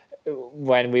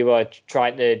when we were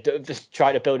trying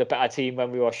to build a better team.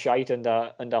 When we were shite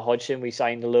under Hodgson, we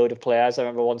signed a load of players. I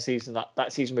remember one season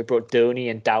that season we brought Donny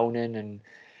and Downing and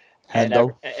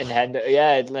Hendo.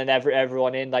 And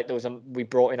everyone in. We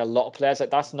brought in a lot of players.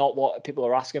 That's not what people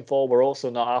are asking for. We're also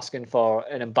not asking for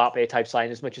an Mbappe type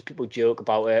sign, as much as people joke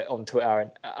about it on Twitter.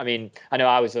 And I mean, I know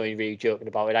I was only really joking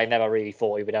about it. I never really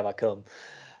thought he would ever come.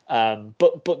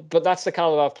 But that's the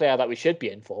caliber of player that we should be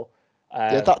in for.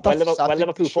 When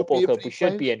Liverpool Football Club, we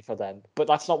should be in for them. But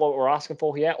that's not what we're asking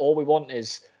for here. All we want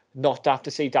is not to have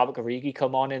to see David Origi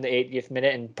come on in the 80th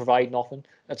minute and provide nothing.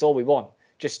 That's all we want.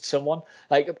 Just someone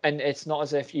and it's not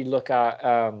as if you look at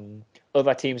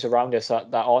other teams around us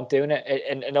that aren't doing it,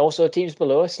 and also teams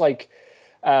below us.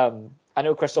 I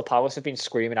know Crystal Palace have been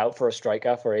screaming out for a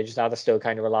striker for ages now. They're still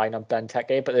kind of relying on Ben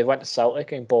Teke, but they went to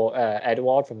Celtic and bought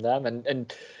Edouard from them,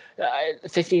 and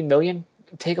 15 million.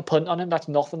 Take a punt on him. That's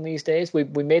nothing these days. We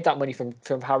made that money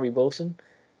from Harry Wilson.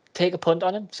 Take a punt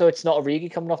on him. So it's not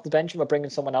Origi coming off the bench, and we're bringing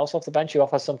someone else off the bench who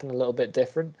offers something a little bit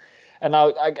different. And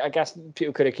now I guess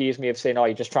people could accuse me of saying, "Oh,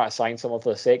 you're just trying to sign someone for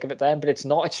the sake of it," then, but it's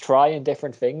not. It's trying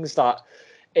different things that,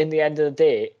 in the end of the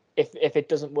day, if it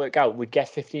doesn't work out, we'd get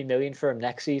 15 million for him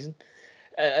next season.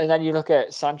 And then you look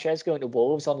at Sanchez going to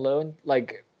Wolves on loan.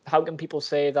 How can people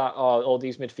say that all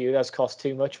these midfielders cost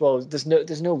too much? Well, there's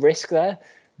no risk there.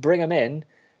 Bring him in,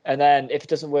 and then if it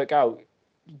doesn't work out,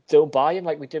 don't buy him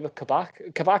like we did with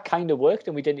Kabak. Kabak kind of worked,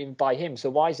 and we didn't even buy him.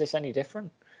 So why is this any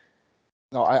different?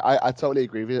 No, I totally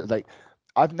agree with you.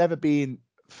 I've never been.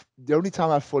 The only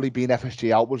time I've fully been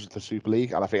FSG out was the Super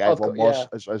League, and I think everyone was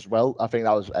as well. I think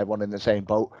that was everyone in the same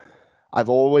boat. I've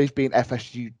always been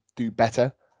FSG do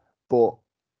better, but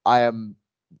I am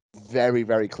very,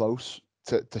 very close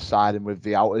to siding with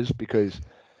the outers, because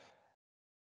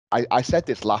I said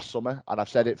this last summer, and I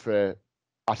said it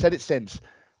since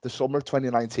the summer of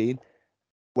 2019.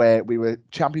 Where we were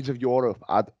champions of Europe,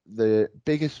 had the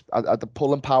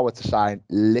pulling power to sign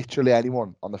literally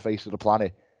anyone on the face of the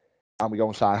planet, and we go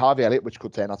and sign Harvey Elliott, which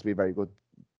could turn out to be a very good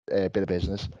bit of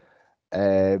business,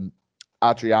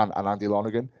 Adrian and Andy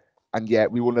Lonergan, and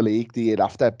yet we won the league the year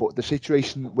after. But the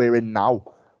situation we're in now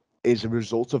is a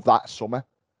result of that summer.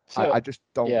 So, I just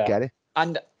don't get it.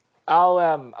 And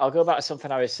I'll go back to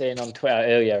something I was saying on Twitter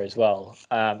earlier as well,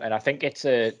 and I think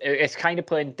it's kind of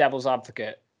playing devil's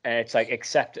advocate. And it's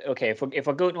if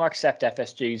we're going to accept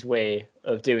FSG's way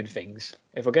of doing things,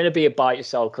 if we're going to be a buy to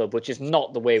sell club, which is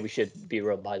not the way we should be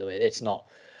run, by the way, it's not.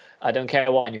 I don't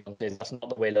care what anyone says, that's not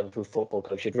the way Liverpool Football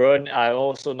Club should run. I'm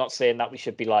also not saying that we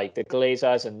should be like the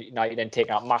Glazers and United and take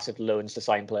out massive loans to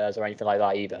sign players or anything like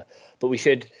that either. But we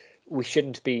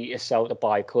shouldn't be a sell to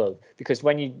buy club, because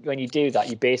when you do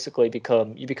that, you basically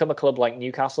become a club like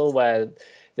Newcastle, where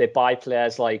they buy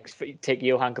players take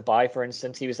Johan Kabay, for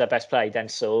instance. He was their best player. He then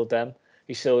sold them.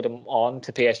 He sold them on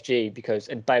to PSG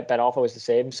and Ben Arfa was the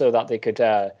same, so that they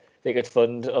could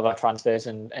fund other transfers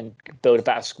and build a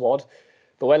better squad.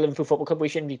 But when Liverpool Football Club, we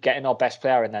shouldn't be getting our best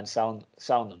player and then selling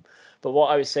them. But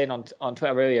what I was saying on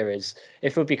Twitter earlier is,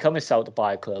 if we become a sell to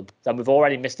buy club, then we've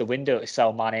already missed the window to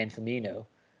sell Mane and Firmino.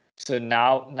 So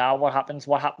now what happens?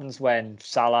 What happens when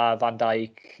Salah, Van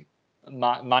Dijk,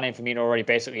 Mane and Firmino are already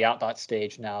basically at that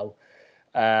stage now?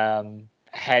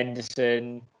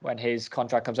 Henderson, when his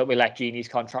contract comes up, we let Genie's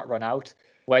contract run out.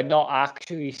 We're not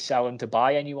actually selling to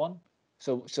buy anyone.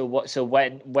 So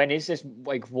when is this?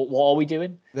 What are we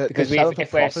doing? Because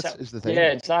if we're is the thing.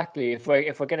 Yeah, exactly. If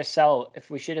we're going to sell,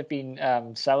 if we should have been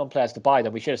selling players to buy,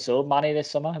 then we should have sold Mane this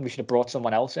summer, and we should have brought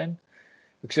someone else in.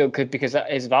 So because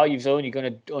his value's only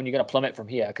going to plummet from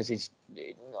here, because he's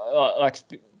let's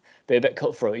be a bit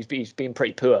cutthroat. He's been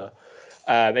pretty poor.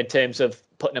 in terms of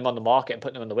putting him on the market and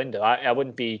putting him in the window. I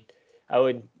don't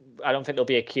think there'll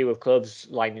be a queue of clubs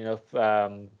lining up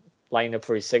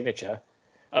for his signature,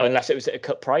 unless it was at a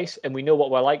cut price. And we know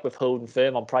what we're like with holding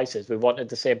firm on prices. We wanted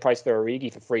the same price for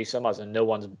Origi for 3 summers, and no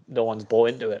one's bought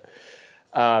into it.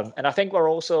 And I think we're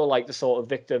also like the sort of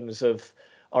victims of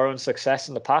our own success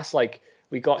in the past. Like,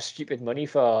 we got stupid money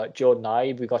for Jordan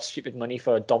Ibe, we got stupid money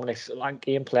for Dominic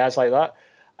Solanke and players like that.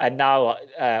 And now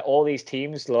all these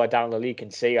teams lower down the league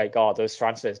can see, like, oh, those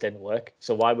transfers didn't work.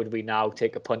 So why would we now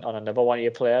take a punt on another one of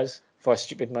your players for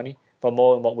stupid money, for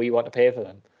more than what we want to pay for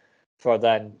them? For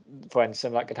when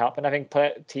something like could happen. I think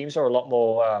teams are a lot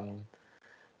more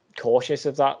cautious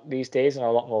of that these days, and are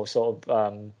a lot more sort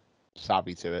of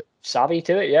savvy to it.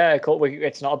 Yeah.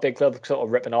 It's not a big club sort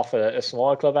of ripping off a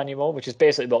smaller club anymore, which is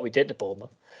basically what we did to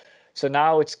Bournemouth. So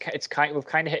now we've kind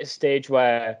of hit a stage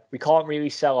where we can't really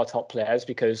sell our top players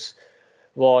because,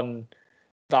 one,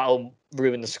 that'll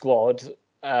ruin the squad,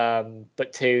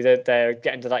 but two, that they're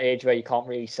getting to that age where you can't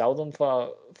really sell them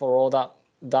for all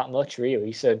that much,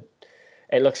 really. So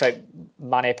it looks like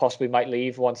Mane possibly might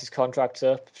leave once his contract's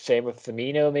up. Same with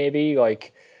Firmino, maybe.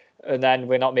 And then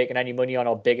we're not making any money on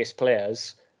our biggest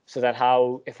players. So then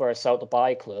how, if we're a sell to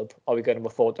buy club, are we going to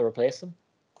afford to replace them?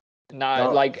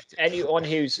 No, like anyone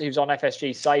who's on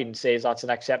FSG's side and says that's an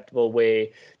acceptable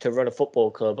way to run a football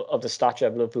club of the stature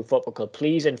of Liverpool Football Club,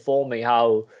 please inform me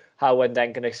how we're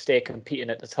then going to stay competing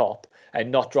at the top and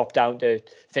not drop down to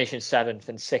finishing 7th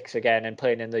and 6th again and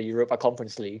playing in the Europa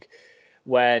Conference League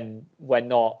when we're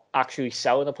not actually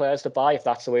selling the players to buy, if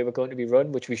that's the way we're going to be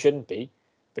run, which we shouldn't be.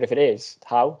 But if it is,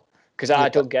 how? Because I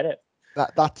don't get it.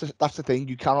 That's the thing.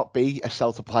 You cannot be a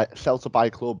sell to buy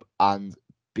club and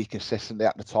be consistently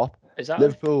at the top. Exactly.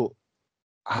 Liverpool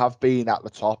have been at the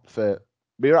top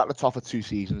we're at the top for 2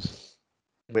 seasons.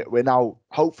 We're now,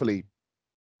 hopefully,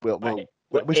 we're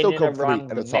still comfortably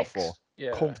in the top 4.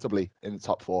 Yeah. Comfortably in the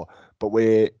top 4, but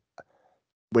we're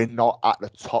not at the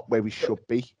top where we should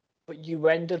be. But you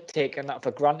end up taking that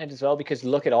for granted as well, because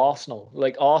look at Arsenal.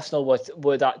 Like, Arsenal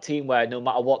were that team where no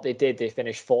matter what they did, they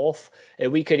finished 4th.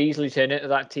 We could easily turn into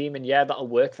that team, and yeah, that'll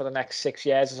work for the next 6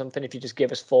 years or something. If you just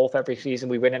give us 4th every season,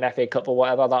 we win an FA Cup or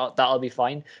whatever, that'll be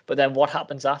fine. But then what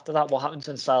happens after that? What happens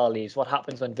when Salah leaves? What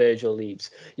happens when Virgil leaves?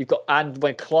 And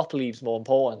when Klopp leaves, more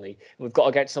importantly, we've got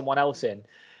to get someone else in.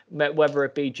 Whether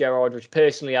it be Gerrard, which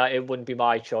personally it wouldn't be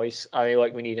my choice. I mean,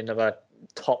 like, we need another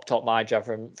top manager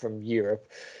from Europe.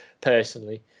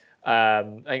 Personally, I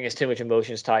think there's too much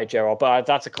emotions tied to Gerrard, but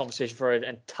that's a conversation for an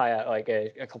entire,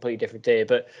 a completely different day.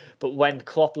 But when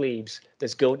Klopp leaves,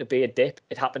 there's going to be a dip.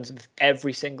 It happens with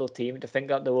every single team. To think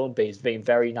that there won't be is being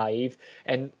very naive.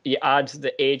 And you add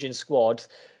the aging squad,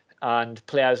 and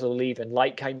players are leaving,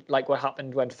 like what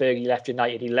happened when Fergie left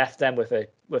United. He left them with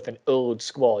an old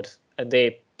squad, and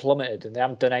they plummeted, and they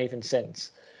haven't done anything since.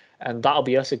 And that'll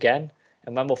be us again.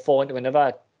 And when we'll fall into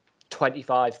another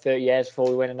 25, 30 years before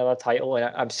we win another title,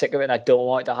 and I'm sick of it and I don't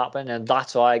want it to happen, and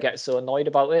that's why I get so annoyed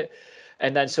about it.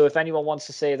 And then, so if anyone wants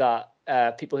to say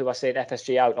that people who are saying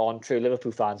FSG out aren't true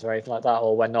Liverpool fans or anything like that,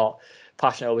 or we're not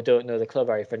passionate or we don't know the club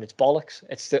or anything, it's bollocks.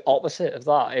 It's the opposite of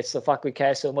that. It's the fact we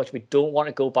care so much. We don't want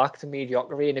to go back to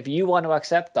mediocrity, and if you want to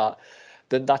accept that,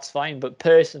 then that's fine. But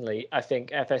personally, I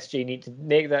think FSG need to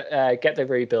make get the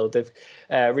rebuild. They've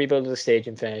rebuilt the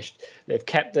stadium finished. They've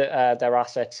kept their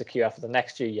assets secure for the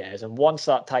next few years. And once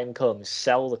that time comes,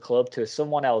 sell the club to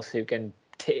someone else who can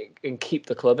take and keep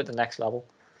the club at the next level.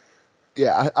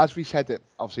 Yeah, as we said, it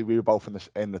obviously we were both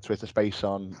in the Twitter space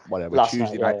on whatever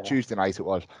Tuesday night. Tuesday night it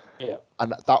was. Yeah,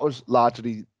 and that was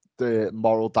largely the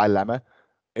moral dilemma: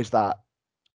 is that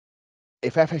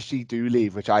if FSG do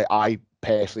leave, which I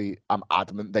personally am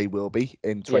adamant they will be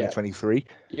in 2023.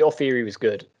 Your theory was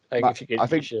good. I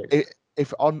think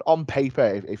if on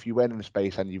paper, if you went in the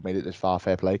space and you've made it this far,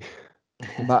 fair play.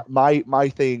 my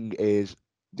thing is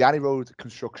the Annie Road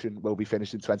construction will be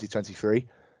finished in 2023.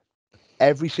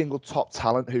 Every single top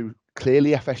talent who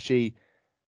clearly FSG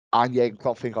and Jurgen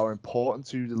Klopp think are important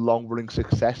to the long-running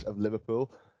success of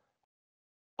Liverpool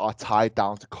are tied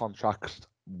down to contracts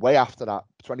way after that.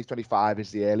 2025 is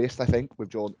the earliest, I think, with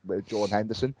Jordan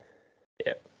Henderson.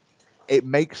 Yeah. It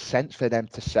makes sense for them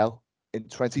to sell in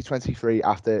 2023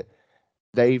 after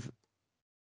they've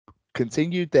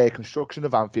continued their construction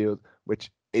of Anfield, which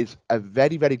is a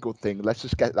very, very good thing. Let's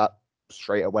just get that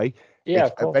straight away. Yeah,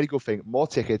 it's a very good thing. More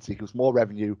tickets equals more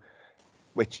revenue,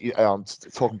 which I'm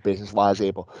talking business-wise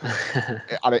here, but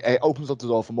and it opens up the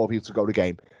door for more people to go to the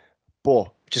game.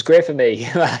 But which is great for me.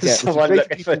 Someone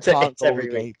looking for tickets every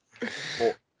week.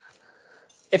 But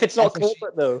if it's not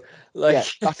corporate though,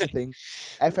 that's the thing.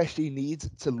 FSG needs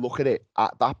to look at it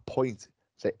at that point,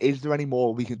 So is there any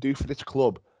more we can do for this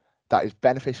club that is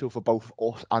beneficial for both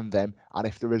us and them? And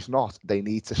if there is not, they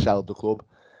need to sell the club.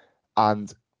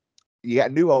 And you get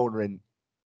a new owner in,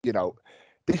 you know,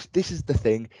 this is the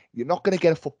thing. You're not going to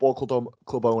get a football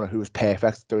club owner who is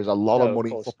perfect. There is a lot of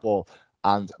money in football,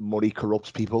 and money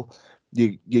corrupts people.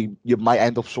 You might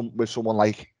end up with someone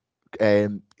like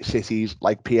cities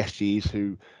like PSGs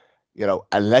who,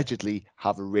 allegedly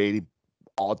have a really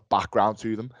odd background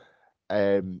to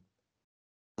them.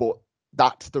 But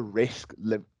that's the risk.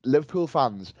 Liverpool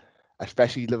fans,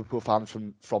 especially Liverpool fans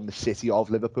from the city of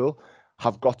Liverpool,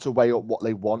 have got to weigh up what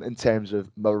they want in terms of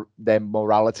their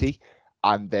morality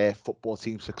and their football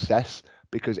team success,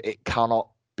 because it cannot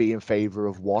be in favour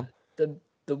of one.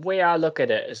 The way I look at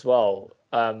it as well,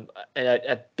 and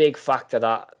a big factor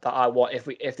that I want,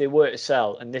 if they were to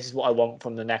sell, and this is what I want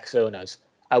from the next owners,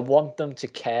 I want them to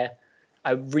care.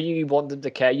 I really want them to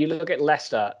care. You look at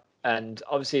Leicester, and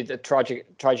obviously the tragedy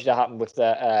that happened with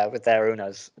their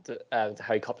owners, the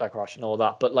helicopter crash and all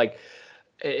that. But like,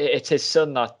 it's his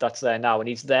son that's there now, and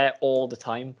he's there all the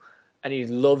time, and he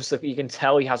loves you can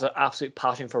tell he has an absolute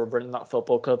passion for running that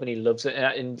football club, and he loves it.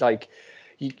 And like,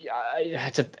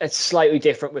 it's slightly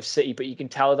different with City, but you can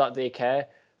tell that they care,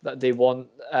 that they want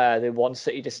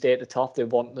City to stay at the top. They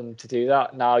want them to do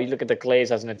that. Now you look at the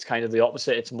Glazers, and it's kind of the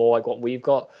opposite. It's more like what we've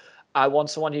got. I want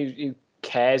someone who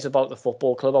cares about the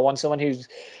football club. I want someone who's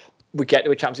we get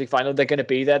to a Champions League final, they're going to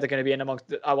be there. They're going to be in amongst.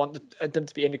 I want them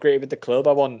to be integrated with the club.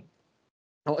 I want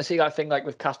to see that thing like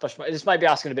with Kasper Schmeichel. This might be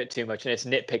asking a bit too much, and it's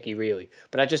nitpicky, really.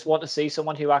 But I just want to see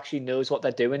someone who actually knows what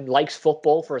they're doing, likes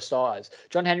football for a start.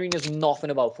 John Henry knows nothing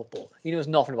about football. He knows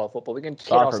nothing about football. We can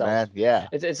kid ourselves. Man, yeah.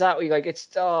 It's exactly like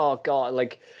oh god,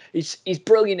 like he's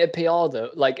brilliant at PR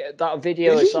though. Like that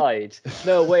video aside,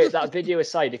 no wait, that video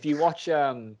aside, if you watch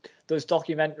those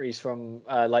documentaries from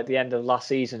like the end of last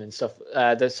season and stuff,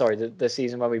 the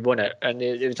season when we won it, and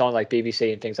it was on like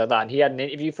BBC and things like that, and he had an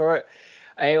interview for it.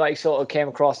 And he like sort of came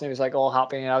across and he was like all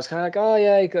happy, and I was kind of like, oh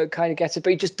yeah, he kind of gets it,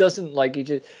 but he just doesn't. Like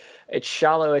it's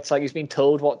shallow. It's like he's been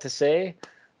told what to say,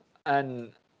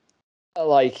 and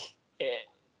like,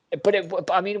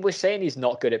 but I mean, we're saying he's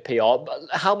not good at PR. But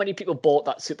how many people bought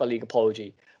that Super League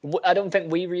apology? I don't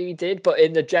think we really did, but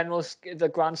in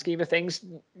the grand scheme of things,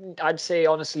 I'd say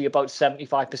honestly about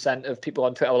 75% of people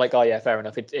on Twitter were like, oh yeah, fair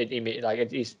enough.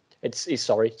 He's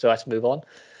sorry, so let's move on.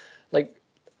 Like.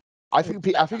 I think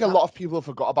a lot of people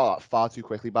forgot about that far too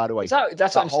quickly. By the way,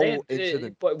 that's what I'm saying.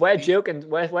 Incident, but we're joking.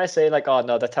 We're saying like, oh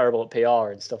no, they're terrible at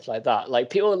PR and stuff like that. Like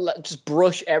people just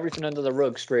brush everything under the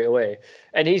rug straight away,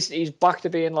 and he's back to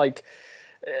being like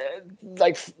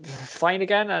fine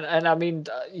again. And I mean,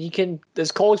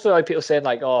 there's calls for like people saying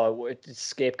like, oh,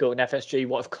 it's scapegoating FSG.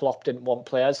 What if Klopp didn't want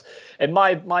players? And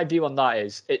my view on that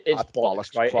is it's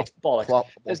bollocks, right? It's bollocks. Klopp,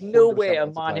 there's no way a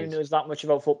man who knows that much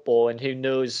about football and who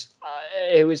knows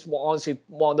who is honestly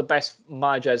one of the best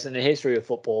managers in the history of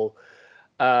football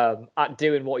at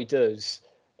doing what he does,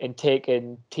 in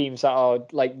taking teams that are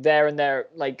like there and there,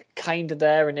 like kind of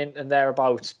there and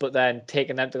thereabouts, but then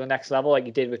taking them to the next level, like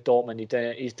he did with Dortmund.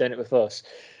 He's done it with us.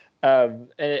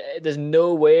 There's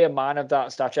no way a man of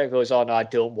that stature goes, oh no, I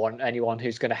don't want anyone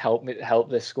who's going to help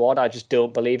this squad. I just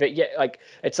don't believe it. Yeah, like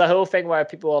it's the whole thing where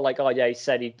people are like, oh yeah, he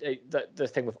said the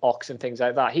thing with Ox and things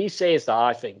like that. He says that,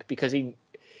 I think, because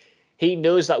he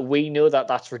knows that we know that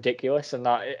that's ridiculous and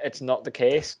that it's not the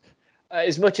case.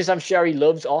 As much as I'm sure he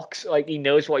loves Ox, like he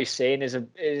knows what he's saying isn't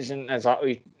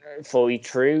exactly fully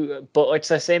true. But it's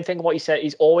the same thing. What he said,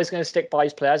 he's always going to stick by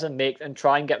his players and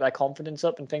try and get their confidence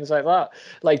up and things like that.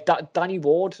 Like that, Danny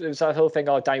Ward, it was that whole thing.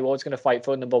 Oh, Danny Ward's going to fight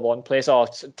for number one place. Oh,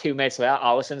 2 minutes later,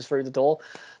 Alisson's through the door.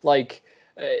 Like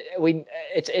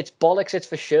it's bollocks. It's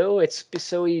for show. It's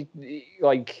so I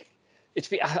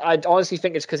honestly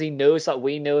think it's because he knows that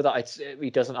we know that he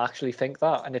doesn't actually think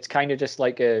that, and it's kind of just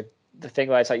like the thing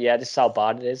where it's like, yeah, this is how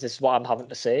bad it is. This is what I'm having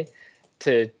to say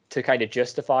to kind of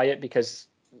justify it, because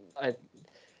they're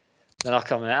not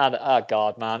coming out. Oh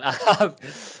God, man,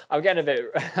 I'm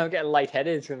getting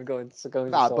lightheaded from going.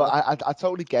 Nah, but I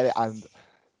totally get it, and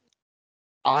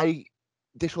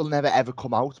this will never ever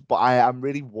come out, but I am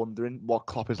really wondering what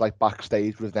Klopp is like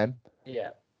backstage with them.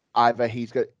 Yeah. Either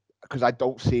he's got, because I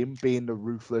don't see him being the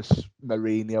ruthless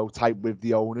Mourinho type with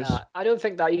the owners. I don't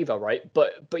think that either, right?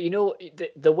 But you know,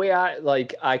 the way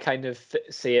I kind of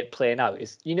see it playing out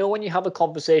is, you know, when you have a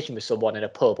conversation with someone in a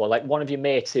pub, or like one of your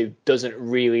mates who doesn't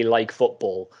really like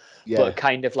football, but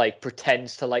kind of like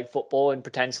pretends to like football and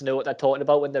pretends to know what they're talking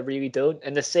about when they really don't,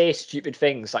 and they say stupid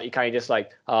things that you kind of just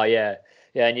like, oh yeah,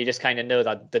 and you just kind of know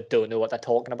that they don't know what they're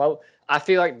talking about. I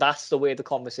feel like that's the way the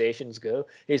conversations go.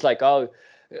 He's like, oh,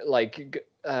 like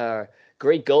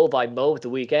great goal by Mo at the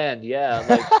weekend. Yeah,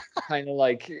 like kind of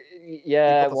like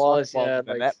yeah, it was. Yeah,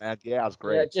 like net, man. Yeah, that's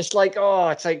great. yeah, just like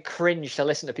it's like cringe to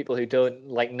listen to people who don't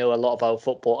like know a lot about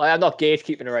football. I'm not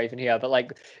gatekeeping or anything here, but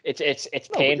like it's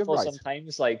painful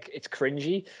sometimes. Like it's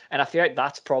cringy, and I feel like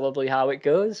that's probably how it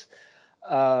goes.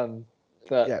 But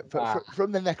yeah,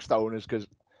 from the next owners, because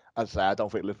as I say, I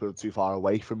don't think Liverpool are too far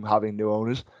away from having new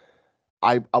owners.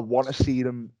 I want to see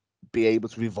them be able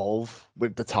to evolve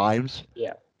with the times.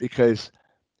 Yeah. Because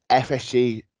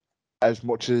FSG, as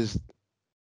much as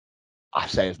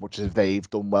they've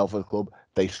done well for the club,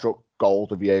 they struck gold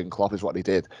with Jurgen Klopp is what they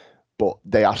did. But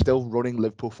they are still running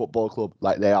Liverpool Football Club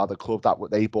like they are the club that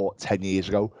they bought 10 years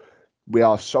ago. We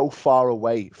are so far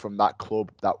away from that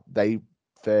club that they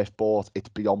first bought. It's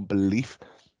beyond belief.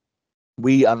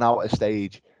 We are now at a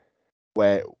stage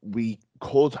where we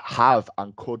could have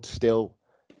and could still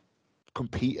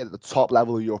compete at the top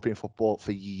level of European football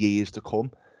for years to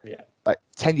come. Yeah. Like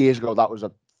 10 years ago, that was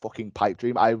a fucking pipe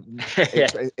dream. In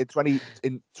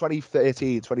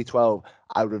 2013, 2012,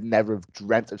 I would have never have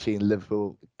dreamt of seeing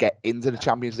Liverpool get into the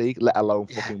Champions League, let alone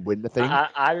fucking win the thing.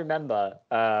 I remember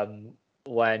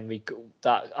when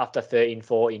after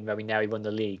 13-14, when we nearly won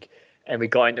the league and we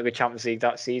got into the Champions League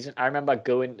that season. I remember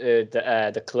going to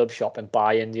the club shop and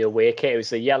buying the away kit. It was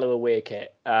the yellow away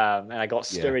kit, and I got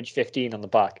Sturridge 15 on the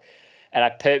back. And I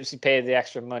purposely paid the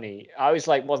extra money. I was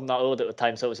like, wasn't that old at the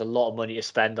time, so it was a lot of money to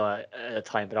spend on it at the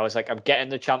time. But I was like, I'm getting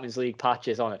the Champions League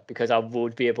patches on it because I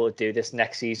would be able to do this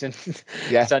next season.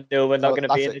 Yeah, so I know we're not going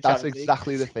to be in the Champions League. That's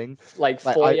exactly the thing. Like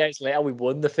 4 years later, we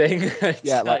won the thing.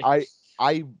 Yeah, like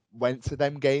I went to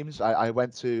them games. I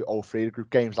went to all three of the group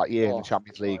games that year in the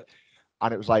Champions League,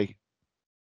 and it was like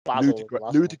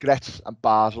Ludogorets and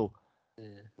Basel.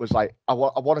 Was like I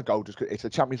want to go just because it's a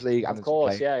Champions League and of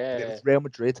course, yeah. It was Real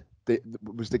Madrid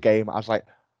was the game. I was like,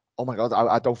 oh my god,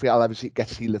 I don't think I'll ever get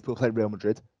to see Liverpool play Real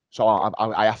Madrid, so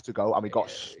I have to go. And we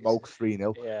got smoked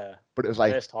 3-0. Yeah, but it was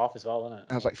like first half as well, wasn't it?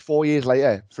 And it was like 3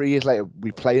 years later,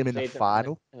 we play them in the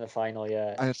final. In the final,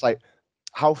 yeah. And it's like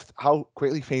how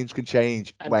quickly things can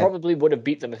change. And probably would have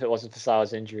beat them if it wasn't for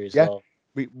Salah's injury as well.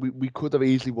 We could have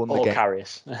easily won the game.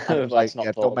 Karius. Like,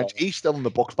 don't mention, he's still in the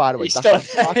books, by the way.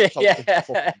 That's matter.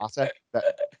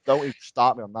 Don't even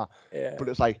start me on that. Yeah. But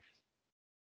it's like,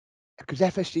 because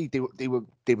FSG, they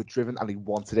were driven and they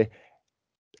wanted it.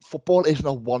 Football isn't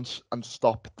a once and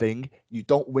stop thing. You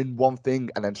don't win one thing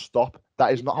and then stop.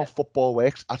 That is not how football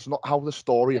works. That's not how the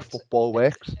story of football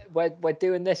works. We're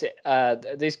doing this.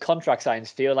 These contract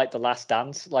signs feel like the last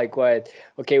dance. Like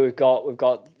we've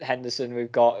got Henderson,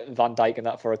 we've got Van Dijk and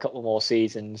that for a couple more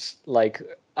seasons. Like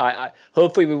I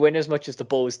hopefully we win as much as the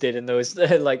Bulls did in those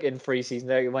like in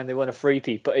pre-season when they won a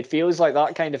three-peat. But it feels like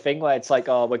that kind of thing where it's like,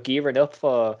 we're gearing up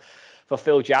for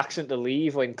Phil Jackson to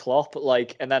leave when Klopp,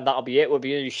 and then that'll be it. We'll be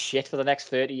doing shit for the next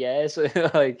 30 years.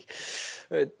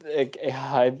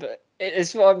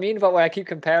 It's what I mean about why I keep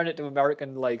comparing it to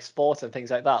American sports and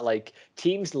things like that. Like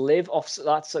teams live off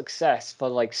that success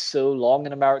for so long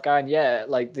in America, and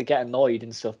they get annoyed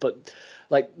and stuff. But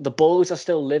the Bulls are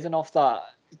still living off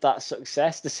that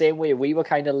success the same way we were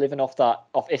kind of living off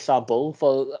Istanbul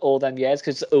for all them years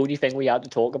because it's the only thing we had to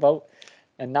talk about.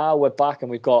 And now we're back and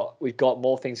we've got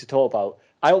more things to talk about.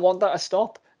 I don't want that to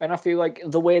stop. And I feel like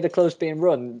the way the club's being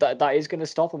run, that is going to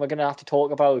stop. And we're going to have to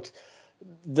talk about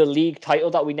the league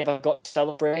title that we never got to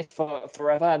celebrate for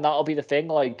forever. And that'll be the thing.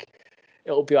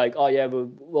 It'll be like, oh yeah, we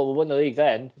won the league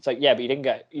then. It's like, yeah, but you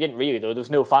didn't really though. There was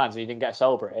no fans and you didn't get to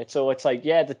celebrate it. So it's like,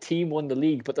 yeah, the team won the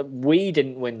league, but we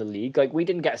didn't win the league. We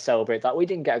didn't get to celebrate that. We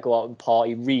didn't get to go out and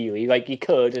party really. You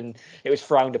could, and it was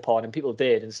frowned upon, and people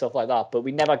did and stuff like that. But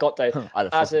we never got to. I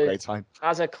had a great time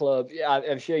as a club. Yeah,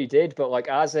 I'm sure you did. But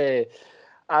as a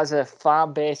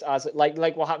fan base,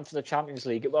 like what happened to the Champions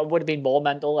League, it would have been more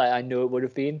mental. I know it would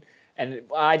have been. And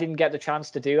I didn't get the chance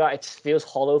to do that. It feels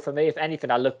hollow for me. If anything,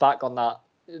 I look back on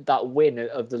that win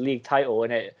of the league title,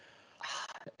 and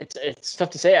it's tough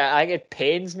to say. I think it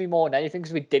pains me more than anything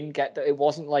because we didn't get that. It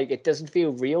wasn't it doesn't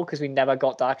feel real because we never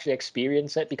got to actually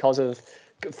experience it because of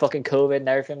fucking COVID and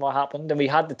everything what happened. And we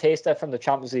had the taster from the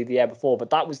Champions League the year before, but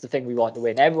that was the thing we wanted to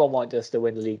win. Everyone wanted us to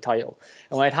win the league title,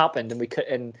 and when it happened,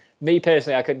 and me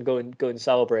personally, I couldn't go and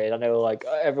celebrate. I know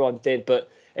everyone did, but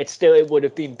it would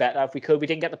have been better if we could. We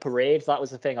didn't get the parade. That was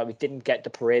the thing. We didn't get to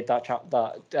parade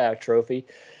that trophy,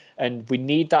 and we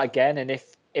need that again. And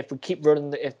if we keep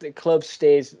running, if the club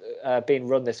stays being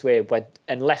run this way,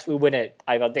 unless we win it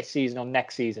either this season or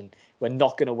next season, we're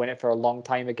not going to win it for a long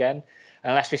time again.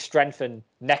 Unless we strengthen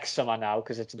next summer now,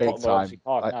 because it's obviously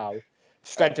hard now.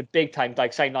 Strengthen big time,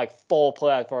 sign 4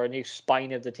 players for a new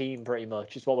spine of the team. Pretty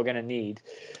much is what we're going to need.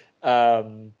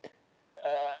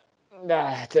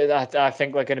 I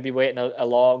think we're going to be waiting a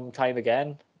long time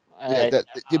again. Yeah, the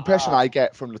impression I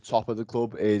get from the top of the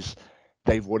club is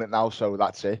they've won it now, so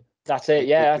that's it. That's it.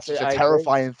 Yeah, which is a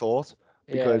terrifying thought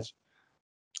because,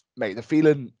 mate, the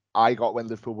feeling I got when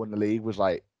Liverpool won the league was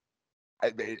like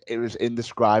it was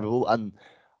indescribable, and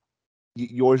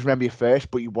you always remember your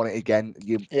first, but you want it again.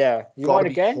 You want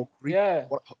it again. Hungry.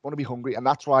 Want to be hungry, and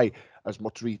that's why, as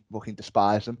much as we fucking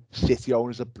despise them, City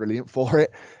owners are brilliant for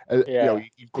it.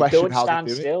 You question how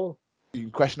they do it. You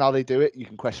can question how they do it. You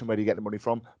can question where they get the money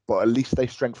from, but at least they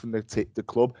strengthen the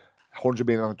club. 100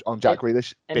 million on Jack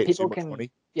Grealish, bit too much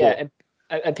money. Yeah,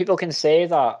 and people can say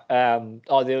that,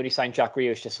 they only signed Jack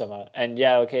Grealish this summer, and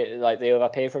like they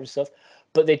overpay for him stuff.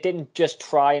 But they didn't just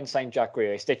try and sign Jack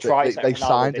Grealish. They tried to sign Ronaldo.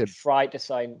 Signed him. They tried to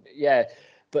sign,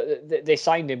 but they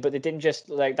signed him. But they didn't just,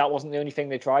 like, that wasn't the only thing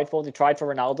they tried for. They tried for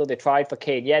Ronaldo. They tried for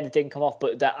Kane. Yeah, they didn't come off,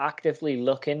 but they're actively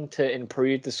looking to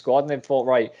improve the squad. And they thought,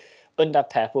 right, under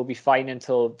Pep, we'll be fine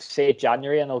until, say,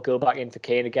 January, and they'll go back in for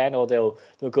Kane again, or they'll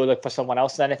go look for someone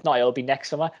else. And then if not, it'll be next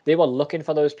summer. They were looking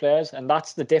for those players, and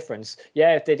that's the difference.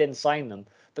 Yeah, if they didn't sign them,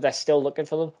 but they're still looking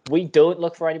for them. We don't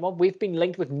look for anyone. We've been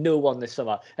linked with no one this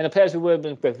summer. And the players we were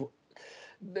linked with,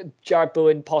 Jared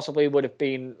Bowen possibly would have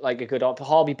been like a good option.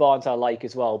 Harvey Barnes I like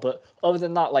as well. But other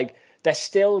than that, like, they're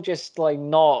still just like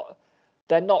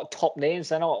they're not top names.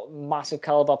 They're not massive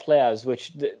caliber players,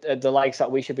 which the likes that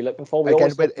we should be looking for.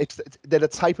 They're the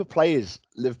type of players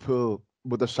Liverpool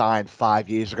would have signed 5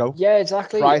 years ago. Yeah,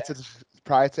 exactly. Prior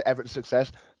to Everton's success.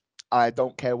 I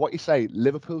don't care what you say.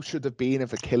 Liverpool should have been in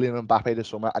for Kylian Mbappe this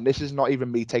summer, and this is not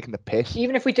even me taking the piss.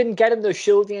 Even if we didn't get him, though,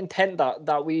 show the intent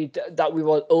that we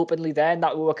were openly there and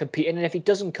that we were competing. And if he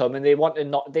doesn't come and they want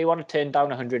to turn down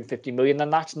 150 million, then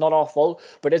that's not our fault.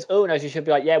 But as owners, you should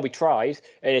be like, yeah, we tried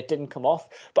and it didn't come off.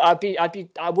 But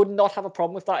I would not have a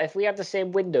problem with that if we had the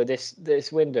same window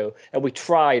this window and we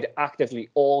tried actively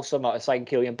all summer to sign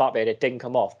Kylian Mbappe and it didn't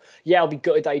come off. Yeah, I'll be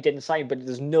gutted that he didn't sign, but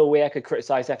there's no way I could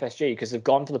criticize FSG because they've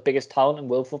gone for the biggest talent in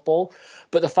world football.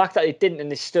 But the fact that they didn't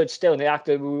and they stood still and they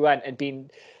actively went and been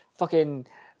fucking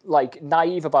like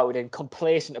naive about it and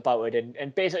complacent about it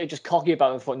and basically just cocky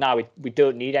about it and thought, no, we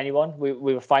don't need anyone. We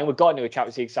were fine. We got into a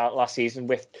Champions League last season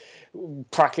with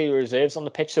practically reserves on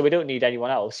the pitch, so we don't need anyone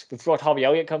else. We've got Harvey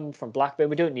Elliott coming from Blackburn.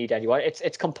 We don't need anyone.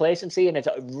 It's complacency and it's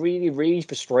really, really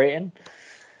frustrating.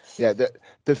 Yeah,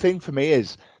 the thing for me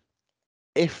is,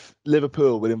 if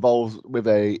Liverpool were involved with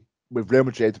Real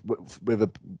Madrid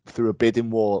through a bidding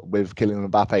war with Kylian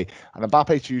Mbappe, and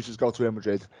Mbappe chooses to go to Real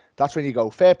Madrid, that's when you go,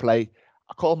 fair play.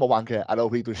 I call him a wanker. I know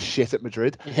he does shit at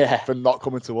Madrid for not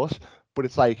coming to us. But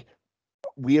it's like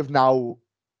we have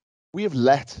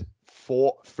let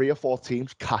 3 or 4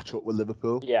 teams catch up with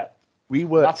Liverpool. Yeah, we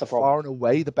were far and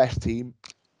away the best team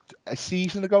a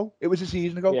season ago. It was a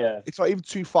season ago. Yeah, it's not even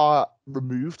too far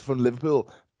removed from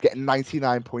Liverpool getting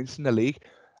 99 points in the league.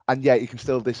 And yeah, you can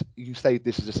say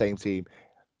this is the same team.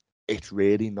 It's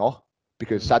really not,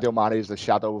 because Sadio Mane is the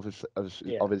shadow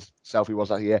of his self he was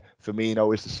that year.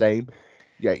 Firmino is the same.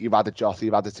 Yeah, you've had the Jota,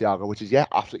 you've had the Thiago, which is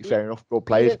absolutely fair enough. Good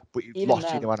players, but you've lost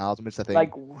Gino Wijnaldum. It's the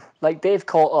thing. Like they've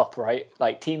caught up, right?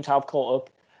 Like teams have caught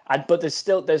up, but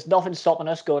there's nothing stopping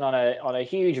us going on a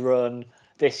huge run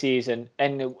this season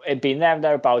and being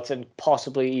thereabouts and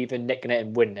possibly even nicking it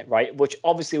and winning it, right? Which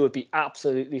obviously would be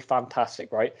absolutely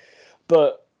fantastic, right?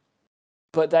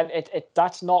 But then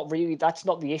that's not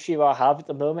the issue I have at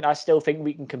the moment. I still think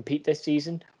we can compete this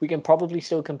season. We can probably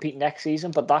still compete next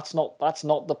season, but that's not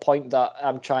the point that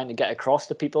I'm trying to get across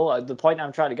to people. The point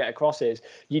I'm trying to get across is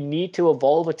you need to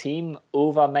evolve a team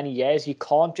over many years. You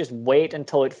can't just wait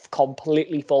until it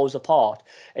completely falls apart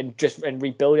and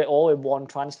rebuild it all in one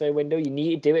transfer window. You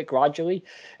need to do it gradually.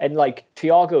 And like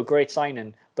Thiago, great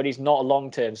signing, but he's not a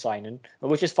long-term signing,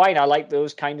 which is fine. I like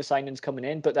those kind of signings coming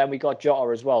in, but then we got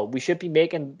Jota as well. We should be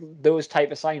making those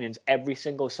type of signings every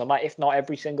single summer, if not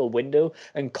every single window,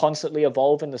 and constantly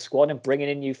evolving the squad and bringing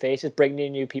in new faces, bringing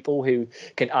in new people who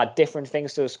can add different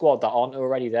things to the squad that aren't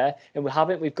already there. And we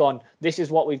haven't. We've gone, this is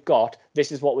what we've got.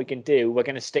 This is what we can do. We're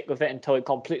going to stick with it until it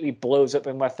completely blows up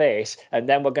in our face, and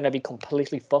then we're going to be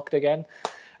completely fucked again.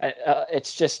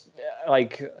 It's just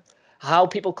like how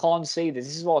people can't see this.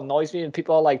 This is what annoys me, and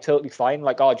people are like totally fine,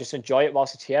 like, oh, just enjoy it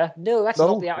whilst it's here. No, that's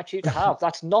not the attitude to have.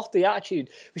 That's not the attitude.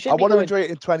 I want to enjoy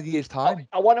it in 20 years' time.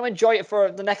 I want to enjoy it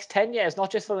for the next 10 years,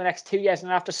 not just for the next 2 years,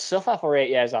 and have to suffer for 8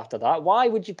 years after that. Why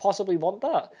would you possibly want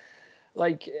that?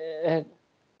 Like,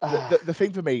 the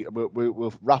thing for me,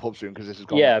 we'll wrap up soon because this has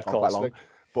gone quite long.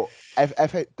 But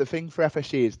the thing for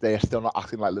FSG is they're still not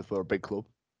acting like Liverpool are a big club.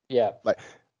 Yeah. Like,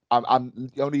 I'm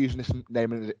only using this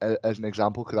name as an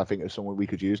example because I think it's someone we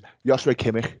could use. Joshua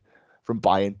Kimmich from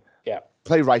Bayern. Yeah.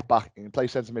 play right back, he can play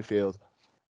centre midfield.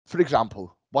 For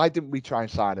example, why didn't we try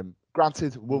and sign him?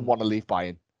 Granted, we wouldn't want to leave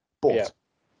Bayern, but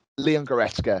Leon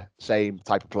Goretzka, same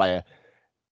type of player.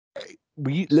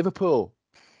 Liverpool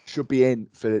should be in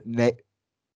for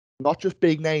not just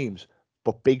big names,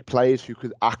 but big players who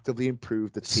could actively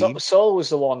improve the team. Sol was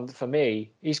the one for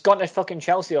me. He's gone to fucking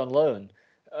Chelsea on loan.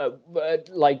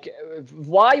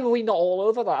 Why were we not all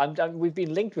over that? And we've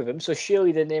been linked with him, so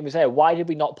surely the name is there. Why did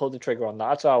we not pull the trigger on that?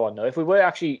 That's what I want to know. If we were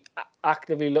actually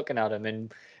actively looking at him,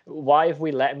 and why have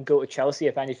we let him go to Chelsea,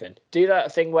 if anything? Do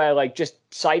that thing where, like, just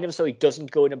sign him so he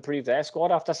doesn't go and improve their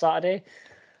squad after Saturday?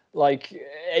 Like,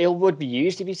 he would be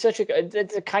used if he's such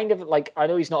it's a kind of, like, I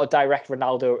know he's not a direct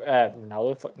Wijnaldum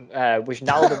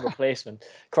replacement.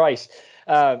 Christ.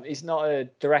 He's not a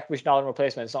direct Wijnaldum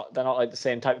replacement. They're not like the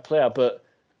same type of player, but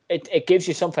it gives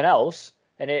you something else,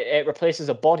 and it replaces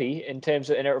a body and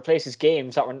it replaces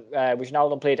games that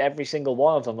Wijnaldum played every single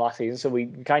one of them last season, so we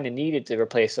kind of needed to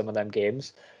replace some of them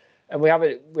games. And we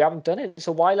haven't done it.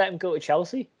 So why let him go to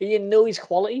Chelsea? You know he's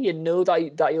quality. You know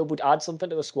that he would add something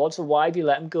to the squad. So why have you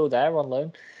let him go there on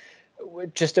loan?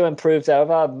 Just to improve their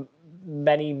other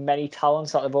many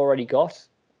talents that they've already got,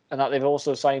 and that they've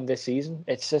also signed this season.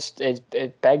 It's just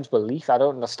it begs belief. I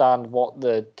don't understand what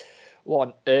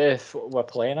on earth we're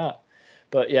playing at.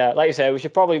 But yeah, like you said, we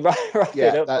should probably wrap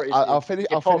it up. I'll finish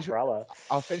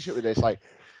it with this. Like,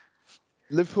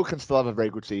 Liverpool can still have a very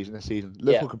good season this season.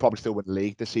 Liverpool can probably still win the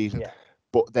league this season. Yeah.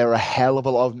 But there are a hell of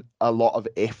a lot of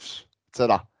ifs to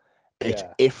that. It's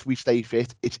if we stay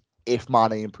fit. It's if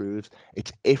Mane improves.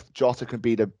 It's if Jota can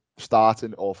be the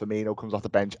starting or Firmino comes off the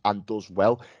bench and does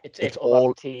well. It's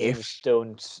all teams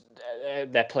don't,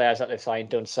 their players that they've signed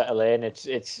don't settle in. It's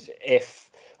if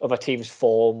other teams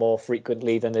fall more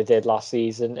frequently than they did last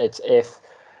season. It's if,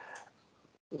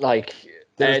 like,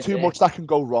 there's too much that can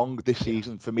go wrong this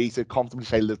season for me to comfortably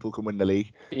say Liverpool can win the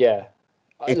league. Yeah.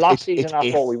 Last season,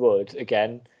 I thought we would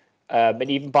again. And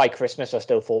even by Christmas, I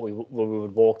still thought we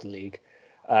would walk the league.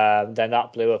 Then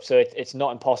that blew up. So it's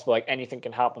not impossible. Like, anything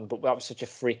can happen. But that was such a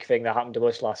freak thing that happened to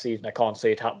us last season. I can't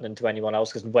see it happening to anyone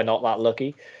else because we're not that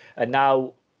lucky. And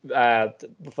now,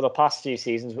 for the past few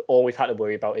seasons, all we've had to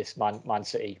worry about is Man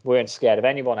City. We weren't scared of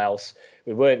anyone else.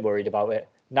 We weren't worried about it.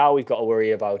 Now we've got to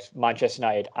worry about Manchester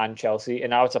United and Chelsea, and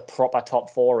now it's a proper top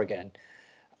four again.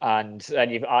 And then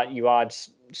you add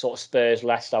sort of Spurs,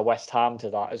 Leicester, West Ham to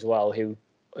that as well. Who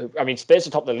I mean, Spurs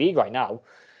are top of the league right now,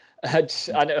 and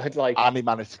they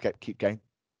managed to keep Kane.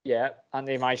 Yeah, and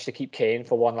they managed to keep Kane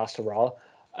for one last hurrah,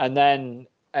 and then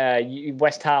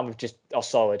West Ham are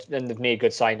solid, and they've made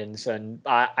good signings. And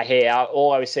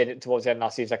all I was saying towards the end of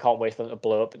last season, I can't wait for them to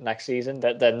blow up next season.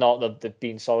 They're not. They've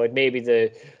been solid. Maybe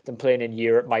them playing in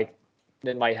Europe might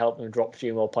help them drop a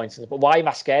few more points. But why am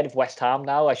I scared of West Ham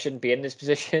now? I shouldn't be in this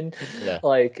position. Yeah.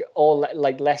 Like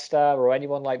Leicester or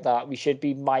anyone like that, we should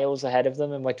be miles ahead of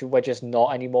them, and we're just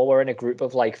not anymore. We're in a group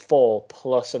of like 4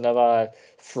 plus another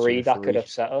 3 that could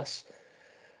upset us.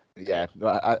 Yeah,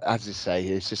 as you say,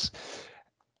 it's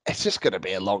just going to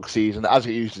be a long season, as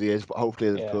it usually is. But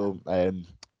hopefully Liverpool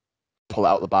pull it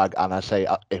out the bag. And I say,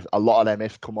 if a lot of them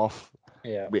ifs come off,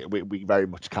 we very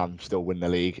much can still win the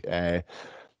league. I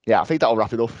think that'll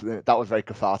wrap it up. That was very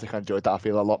cathartic. I enjoyed that. I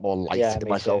feel a lot more light in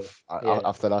myself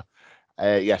after that.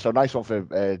 So nice one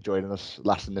for joining us,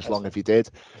 lasting this long if you did.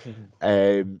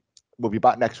 We'll be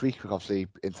back next week with obviously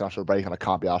international break, and I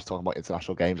can't be asked talking about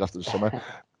international games after the summer.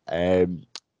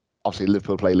 Obviously,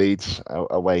 Liverpool play Leeds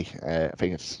away. I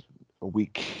think it's a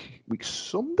week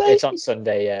Sunday. It's on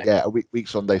Sunday, yeah. Yeah, a week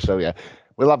Sunday. So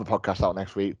we'll have a podcast out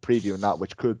next week previewing that,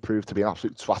 which could prove to be an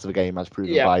absolute twat of a game, as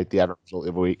proven by the Everton result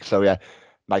the other week. So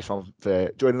nice one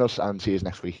for joining us, and see you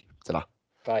next week. Ta-ra.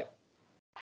 Bye.